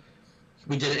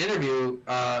we did an interview,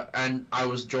 and I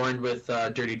was joined with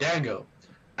Dirty Dango.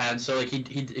 And so like he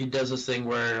does this thing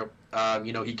where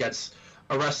you know, he gets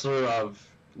a wrestler of,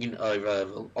 you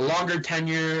know, a longer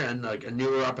tenure and like a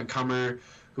newer up and comer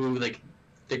who like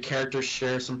the characters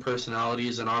share some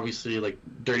personalities, and obviously like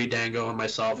Dirty Dango and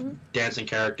myself, dancing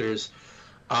characters.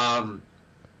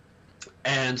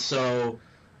 And so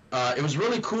it was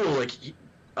really cool. Like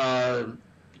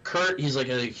Kurt, he's like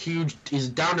he's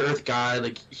a down to earth guy.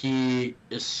 Like he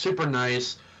is super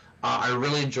nice. I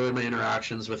really enjoyed my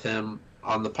interactions with him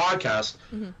on the podcast.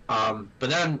 But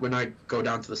then when I go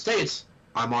down to the States,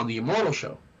 I'm on the Immortal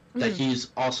show that he's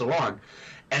also on.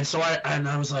 And so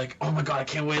I was like, oh my god, I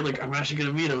can't wait, like I'm actually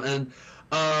gonna meet him. And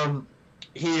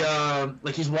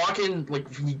he's walking,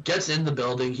 like he gets in the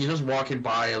building, he's just walking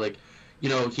by, like, you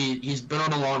know, he's been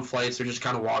on a long flight, so just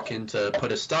kind of walking to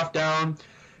put his stuff down.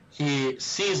 He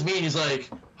sees me and he's like,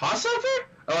 hot stuff here?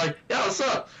 I'm like, yeah, what's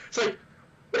up? It's like,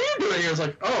 what are you doing here? I was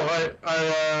like,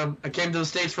 oh, I came to the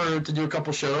States to do a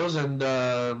couple shows, and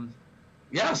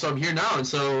yeah, so I'm here now. And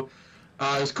so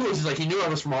it was cool. He's like, he knew I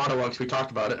was from Ottawa because we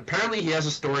talked about it. Apparently, he has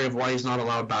a story of why he's not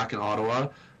allowed back in Ottawa.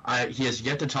 He has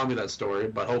yet to tell me that story,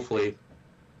 but hopefully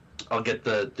I'll get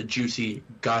the juicy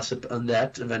gossip on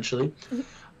that eventually.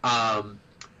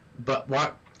 But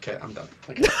what? Okay, I'm done.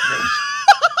 Okay.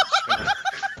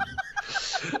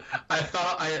 I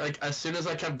thought like as soon as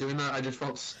I kept doing that, I just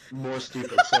felt more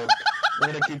stupid. So we're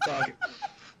gonna keep talking.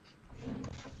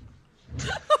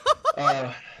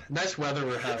 Nice weather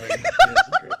we're having. It's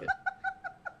great.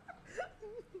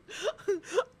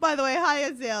 By the way, hi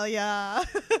Azalea.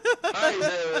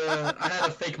 Hi, I had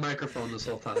a fake microphone this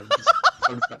whole time. Just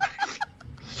fun fact.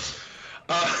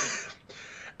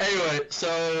 Anyway,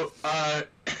 so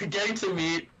getting to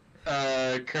meet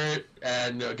Kurt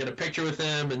and get a picture with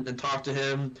him and talk to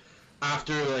him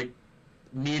after like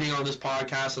meeting on this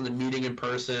podcast and then meeting in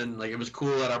person, like it was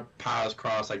cool that our paths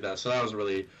crossed like that. So that was a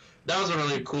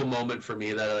really cool moment for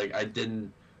me that like I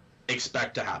didn't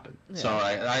expect to happen. Yeah. So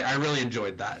I really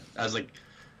enjoyed that as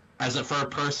a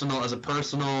personal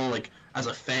like as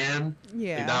a fan.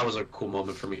 Yeah, like, that was a cool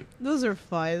moment for me. Those are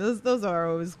fun. Those are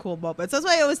always cool moments. That's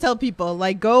why I always tell people,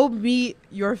 like, go meet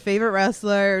your favorite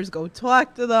wrestlers, go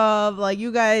talk to them. Like,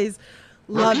 you guys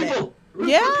love it.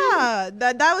 Yeah,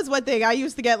 that was one thing. I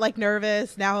used to get like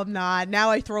nervous. Now I'm not. Now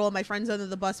I throw all my friends under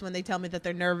the bus when they tell me that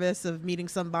they're nervous of meeting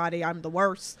somebody. I'm the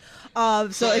worst. So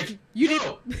like, if you need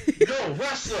no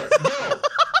wrestler, no.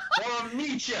 I want to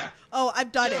meet ya. Oh,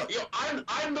 I've done it. Yo,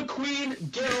 I'm the queen.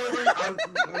 Get over.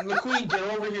 I'm the queen. Get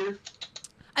over here.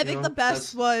 I think the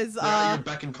best was your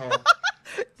beck and call.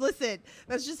 Listen,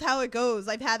 that's just how it goes.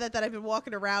 I've had that I've been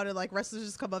walking around and like wrestlers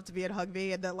just come up to me and hug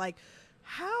me and they're like,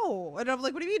 how? And I'm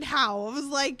like, what do you mean how? I was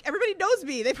like, everybody knows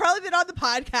me. They've probably been on the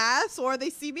podcast or they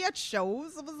see me at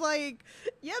shows. I was like,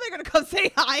 yeah, they're going to come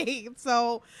say hi.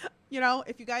 So, you know,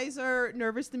 if you guys are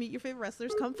nervous to meet your favorite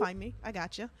wrestlers, come find me. I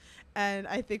got you. And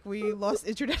I think we lost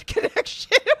internet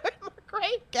connection with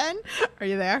McRae again. Are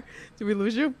you there? Did we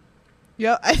lose you?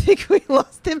 Yeah, I think we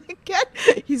lost him again.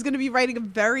 He's going to be writing a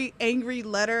very angry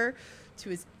letter to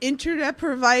his internet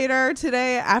provider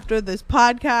today after this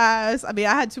podcast. I mean,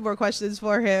 I had 2 more questions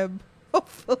for him.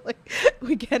 Hopefully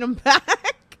we get him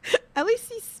back. At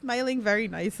least he's smiling very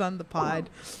nice on the pod.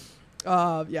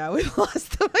 Yeah, we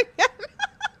lost him again.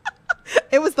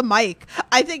 It was the mic.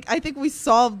 I think we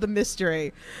solved the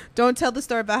mystery. Don't tell the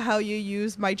story about how you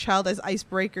use my child as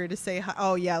icebreaker to say hi.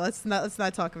 Oh yeah, let's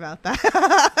not talk about that.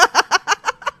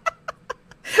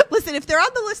 Listen, if they're on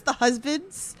the list of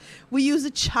husbands, we use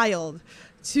a child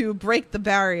to break the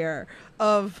barrier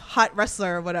of hot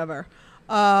wrestler or whatever.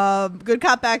 Good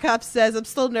Cop Bad Cop says, I'm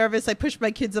still nervous. I pushed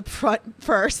my kids up front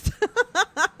first.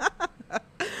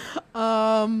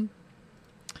 Yeah,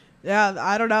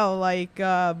 I don't know. Like,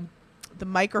 the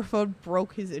microphone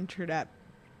broke his internet.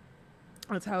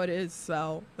 That's how it is.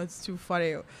 So that's too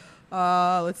funny.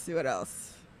 Let's see what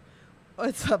else.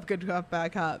 What's up, Good Cop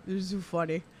Bad Cop? This is too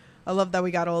funny. I love that we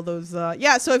got all those.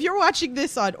 Yeah, so if you're watching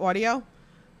this on audio,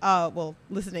 well,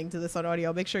 listening to this on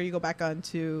audio, make sure you go back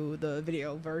onto the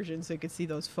video version so you can see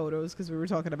those photos, because we were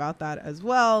talking about that as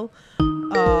well.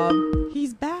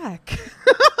 He's back.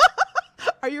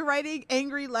 Are you writing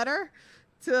angry letter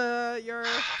to your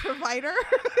provider?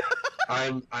 I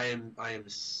am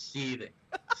seething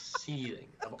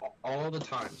of all the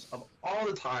times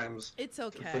It's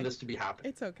okay. for this to be happening.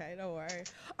 It's okay. Don't worry.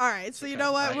 All right. So you okay.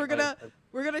 know what?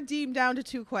 We're gonna deem down to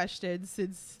 2 questions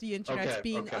since the internet's Okay,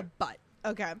 being okay. a butt.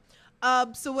 Okay.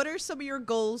 So what are some of your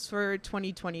goals for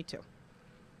 2022?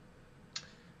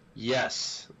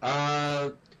 Yes. You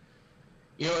know,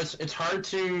 it's hard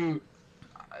to.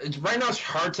 Right now it's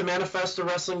hard to manifest a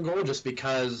wrestling goal just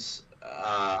because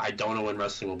I don't know when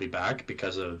wrestling will be back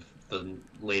because of the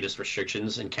latest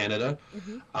restrictions in Canada.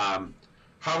 Mm-hmm.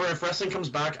 However, if wrestling comes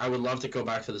back, I would love to go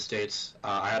back to the States.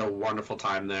 I had a wonderful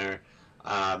time there,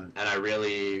 and I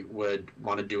really would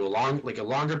want to do a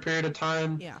longer period of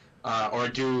time. Yeah. Or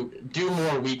do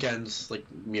more weekends, like,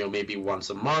 you know, maybe once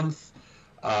a month.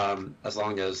 As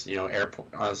long as, you know,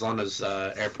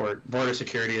 airport border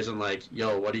security isn't like,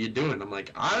 yo, what are you doing? I'm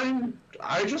like,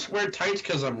 I just wear tights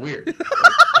because I'm weird.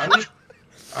 Like,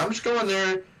 I'm just going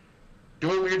there,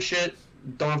 doing weird shit.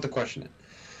 Don't have to question it.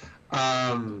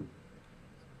 Oh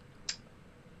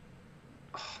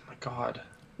my God.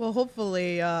 Well,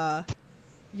 hopefully,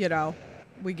 you know,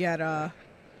 we get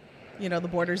you know, the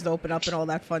borders to open up and all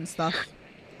that fun stuff.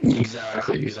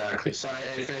 Exactly. So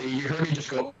you heard me just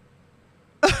go.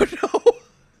 Oh no!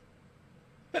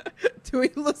 Do we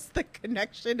lose the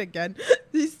connection again?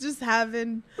 He's just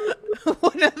having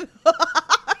one of those.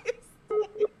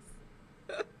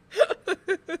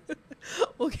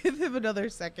 We'll give him another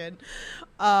second.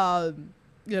 You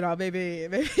know, maybe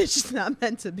it's just not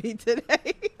meant to be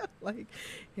today. Like,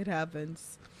 it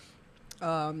happens.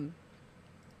 We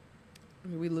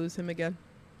lose him again.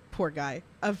 Poor guy.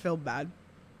 I feel bad.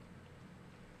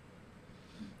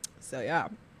 So yeah.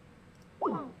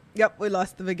 Yep, we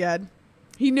lost him again.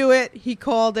 He knew it. He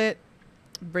called it.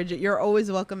 Bridget, you're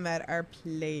always welcome at our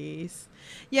place.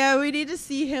 Yeah, we need to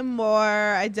see him more.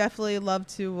 I definitely love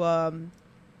to,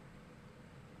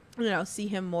 you know, see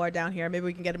him more down here. Maybe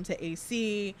we can get him to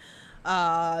AC.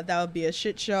 That would be a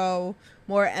shit show.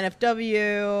 More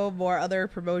NFW, more other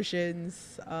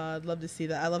promotions. I'd love to see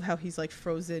that. I love how he's like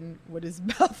frozen with his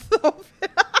mouth open.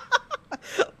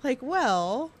 Like,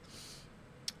 well,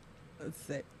 let's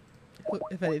see.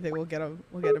 If anything, we'll get him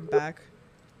back.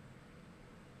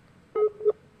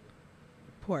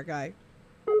 Poor guy.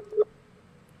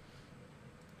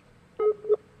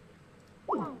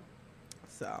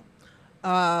 So,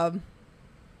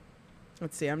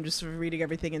 let's see. I'm just reading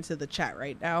everything into the chat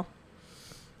right now.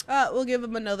 We'll give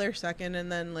him another second,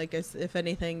 and then, like, if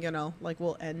anything, you know, like,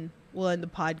 we'll end the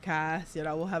podcast. You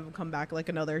know, we'll have him come back like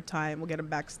another time. We'll get him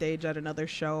backstage at another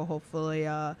show. Hopefully,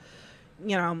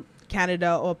 you know,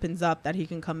 Canada opens up that he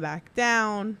can come back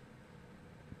down.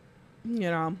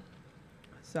 You know,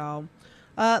 so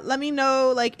let me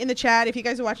know, like, in the chat, if you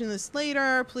guys are watching this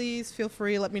later, please feel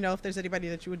free. Let me know if there's anybody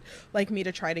that you would like me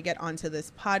to try to get onto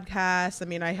this podcast. I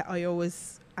mean, I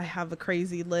have a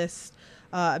crazy list.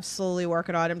 I'm slowly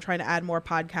working on it. I'm trying to add more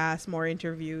podcasts, more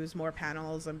interviews, more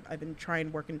panels. I've been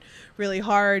working really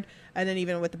hard. And then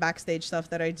even with the backstage stuff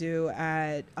that I do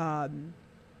at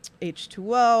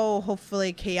H2O,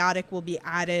 hopefully Chaotic will be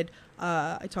added.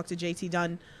 I talked to JT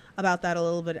Dunn about that a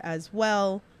little bit as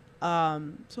well.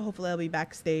 So hopefully I'll be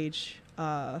backstage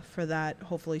for that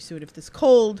hopefully soon if this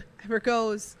cold ever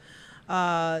goes.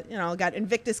 You know, got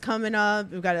Invictus coming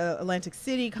up. We've got Atlantic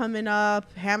City coming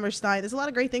up, Hammerstein. There's a lot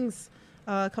of great things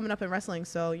coming up in wrestling.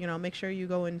 So, you know, make sure you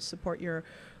go and support your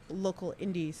local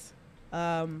indies.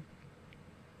 I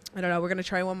don't know. We're going to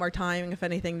try one more time. If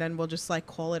anything, then we'll just like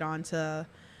call it on to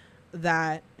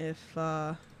that if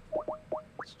let's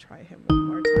try him one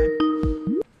more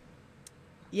time.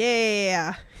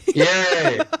 Yeah.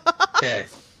 Yay! Okay.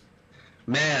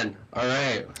 Man, all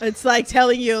right. It's like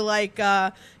telling you, like,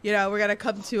 we're going to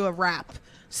come to a wrap.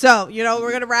 So, we're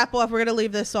going to wrap off. We're going to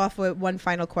leave this off with one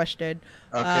final question.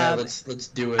 Okay, let's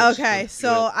do it. Okay, Let's do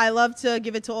so it. I love to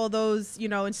give it to all those,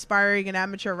 inspiring and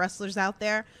amateur wrestlers out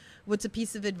there. What's a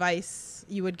piece of advice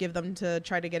you would give them to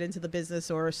try to get into the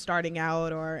business or starting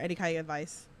out or any kind of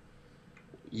advice?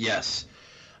 Yes.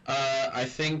 I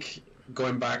think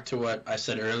going back to what I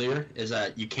said earlier is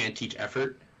that you can't teach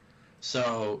effort.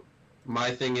 So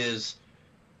my thing is,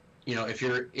 if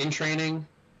you're in training,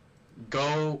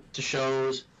 go to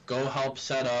shows, go help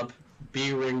set up,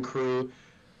 be ring crew,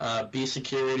 be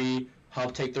security,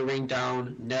 help take the ring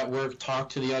down, network, talk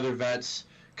to the other vets.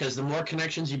 Because the more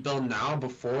connections you build now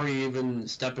before you even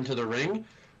step into the ring,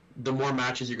 the more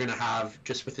matches you're going to have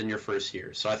just within your first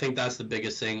year. So I think that's the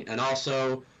biggest thing. And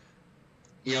also,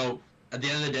 at the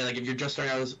end of the day, like if you're just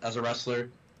starting out as a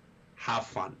wrestler, have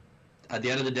fun. At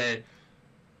the end of the day,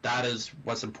 that is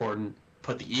what's important.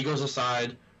 Put the egos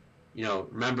aside.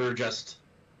 Remember, just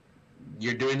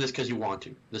you're doing this because you want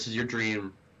to. This is your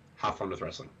dream. Have fun with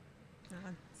wrestling.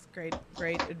 It's great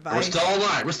advice. We're still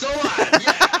alive.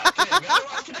 Yeah. Okay. We got a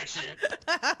lot of connection.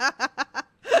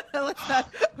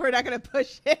 We're not gonna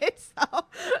push it. So,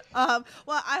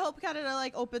 well, I hope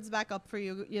Canada opens back up for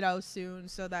you, soon,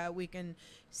 so that we can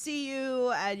see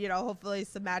you and hopefully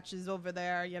some matches over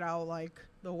there.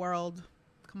 The world.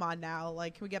 Come on now,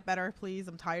 can we get better, please?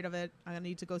 I'm tired of it. I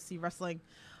need to go see wrestling.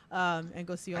 And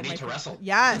go see all I need to wrestle.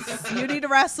 Yes, you need to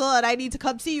wrestle, and I need to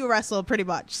come see you wrestle, pretty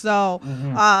much. So,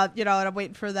 and I'm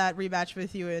waiting for that rematch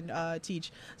with you and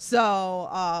Teach.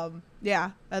 So,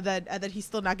 yeah, and then he's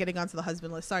still not getting onto the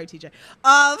husband list. Sorry, TJ.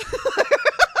 I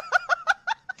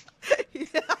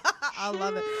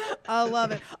love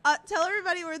it. Tell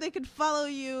everybody where they can follow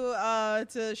you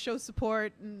to show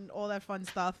support and all that fun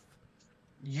stuff.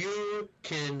 You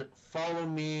can follow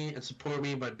me and support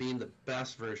me by being the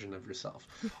best version of yourself.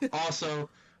 Also,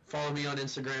 follow me on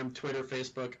Instagram, Twitter,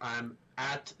 Facebook. I'm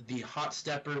at the Hot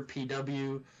Stepper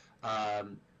PW.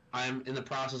 I'm in the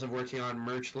process of working on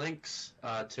merch links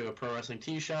to a pro wrestling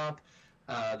tee shop.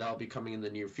 That'll be coming in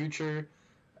the near future.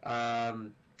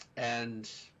 And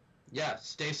yeah,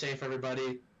 stay safe,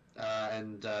 everybody.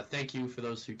 And thank you for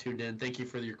those who tuned in. Thank you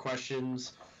for your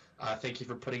questions. Thank you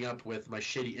for putting up with my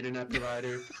shitty internet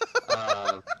provider.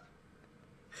 Hold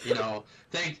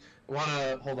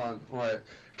on. What?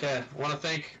 Okay, want to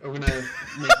thank. I'm gonna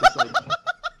make this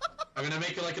I'm gonna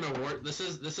make it like an award. This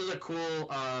is a cool.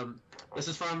 This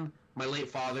is from my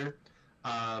late father.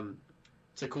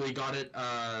 It's a cool. He got it.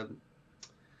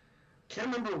 Can't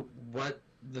remember what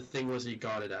the thing was he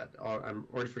got it at. Oh, I'm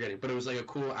already forgetting. But it was like a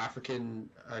cool African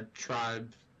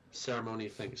tribe ceremony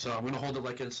thing. So I'm gonna hold it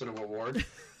like it's an award.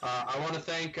 I want to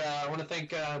thank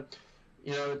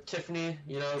Tiffany,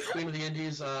 Queen of the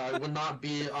Indies. I would not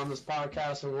be on this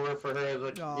podcast if it weren't for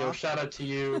her. Shout out to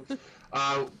you.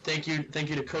 Thank you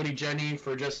to Cody Jenny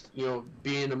for just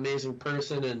being an amazing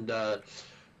person and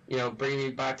bringing me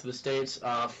back to the States.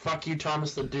 Fuck you,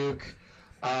 Thomas the Duke.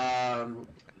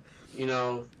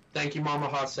 Thank you, Mama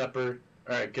Hot Stepper.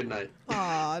 All right, good night.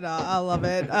 Oh, no, I love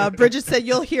it. Bridget said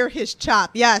you'll hear his chop.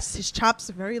 Yes, his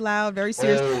chops are very loud, very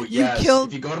serious. Oh, yes.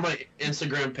 If you go to my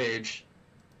Instagram page,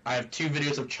 I have 2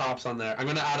 videos of chops on there. I'm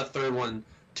going to add a 3rd one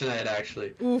tonight,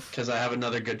 actually, because I have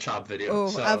another good chop video.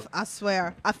 So. I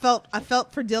swear. I felt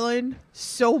for Dylan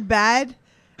so bad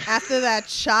after that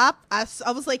chop. I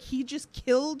was like, he just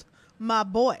killed my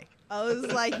boy. I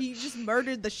was like, he just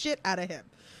murdered the shit out of him.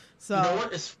 So. You know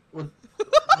what?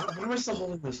 Why am I still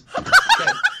holding this?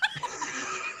 Okay.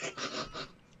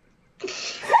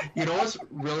 You know what's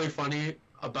really funny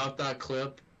about that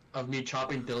clip of me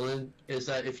chopping Dylan is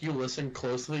that if you listen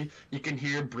closely, you can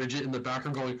hear Bridget in the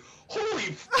background going,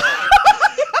 "Holy fuck!"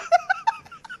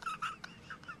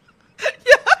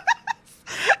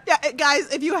 Yeah,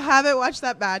 guys, if you haven't watched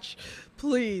that match,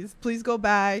 please go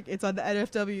back. It's on the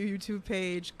NFW YouTube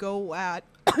page. Go watch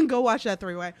that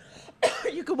 3-way.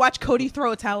 You could watch Cody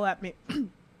throw a towel at me.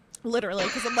 Literally,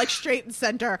 because I'm straight in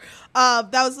center.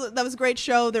 That was a great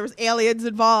show. There was aliens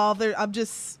involved. I'm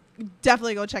just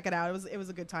definitely go check it out. It was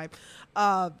a good time.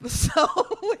 So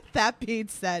with that being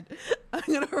said, I'm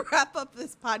gonna wrap up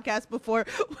this podcast before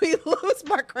we lose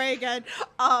Mark Ray again.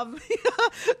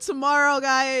 Tomorrow,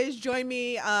 guys, join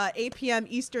me 8 p.m.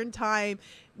 Eastern time.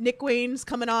 Nick Wayne's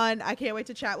coming on. I can't wait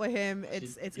to chat with him.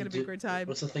 It's gonna be a great time.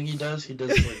 What's the thing he does? He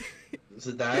does Is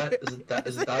it that?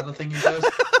 Is it that the thing he does?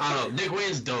 I don't know. Nick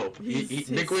Wayne's dope.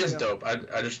 Nick Wayne's dope.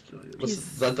 I just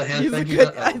is that the hand thing he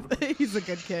does? He's a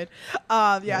good kid.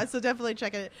 Yeah, so definitely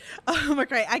check it.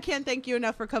 McRae, I can't thank you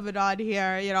enough for coming on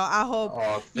here. You know, I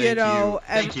hope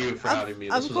Thank you for having me.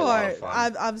 This was a lot of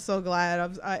fun. I'm so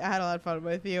glad. I had a lot of fun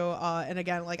with you. And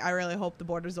again, like I really hope the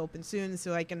borders open soon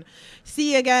so I can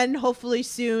see you again. Hopefully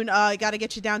soon. I got to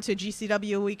get you down to a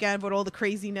GCW weekend with all the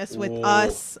craziness with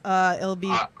us. It'll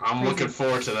be. I'm looking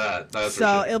forward to that. That's so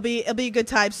for sure. it'll be a good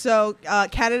time. So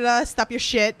Canada, stop your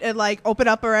shit and like open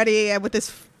up already. And with this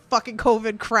fucking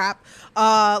COVID crap,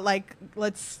 like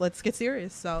let's get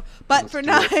serious. So, but for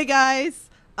now, guys,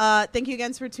 thank you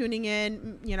again for tuning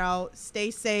in. You know,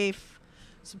 stay safe,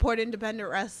 support independent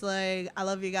wrestling. I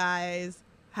love you guys.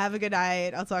 Have a good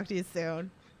night. I'll talk to you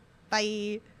soon.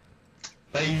 Bye.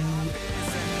 Bye.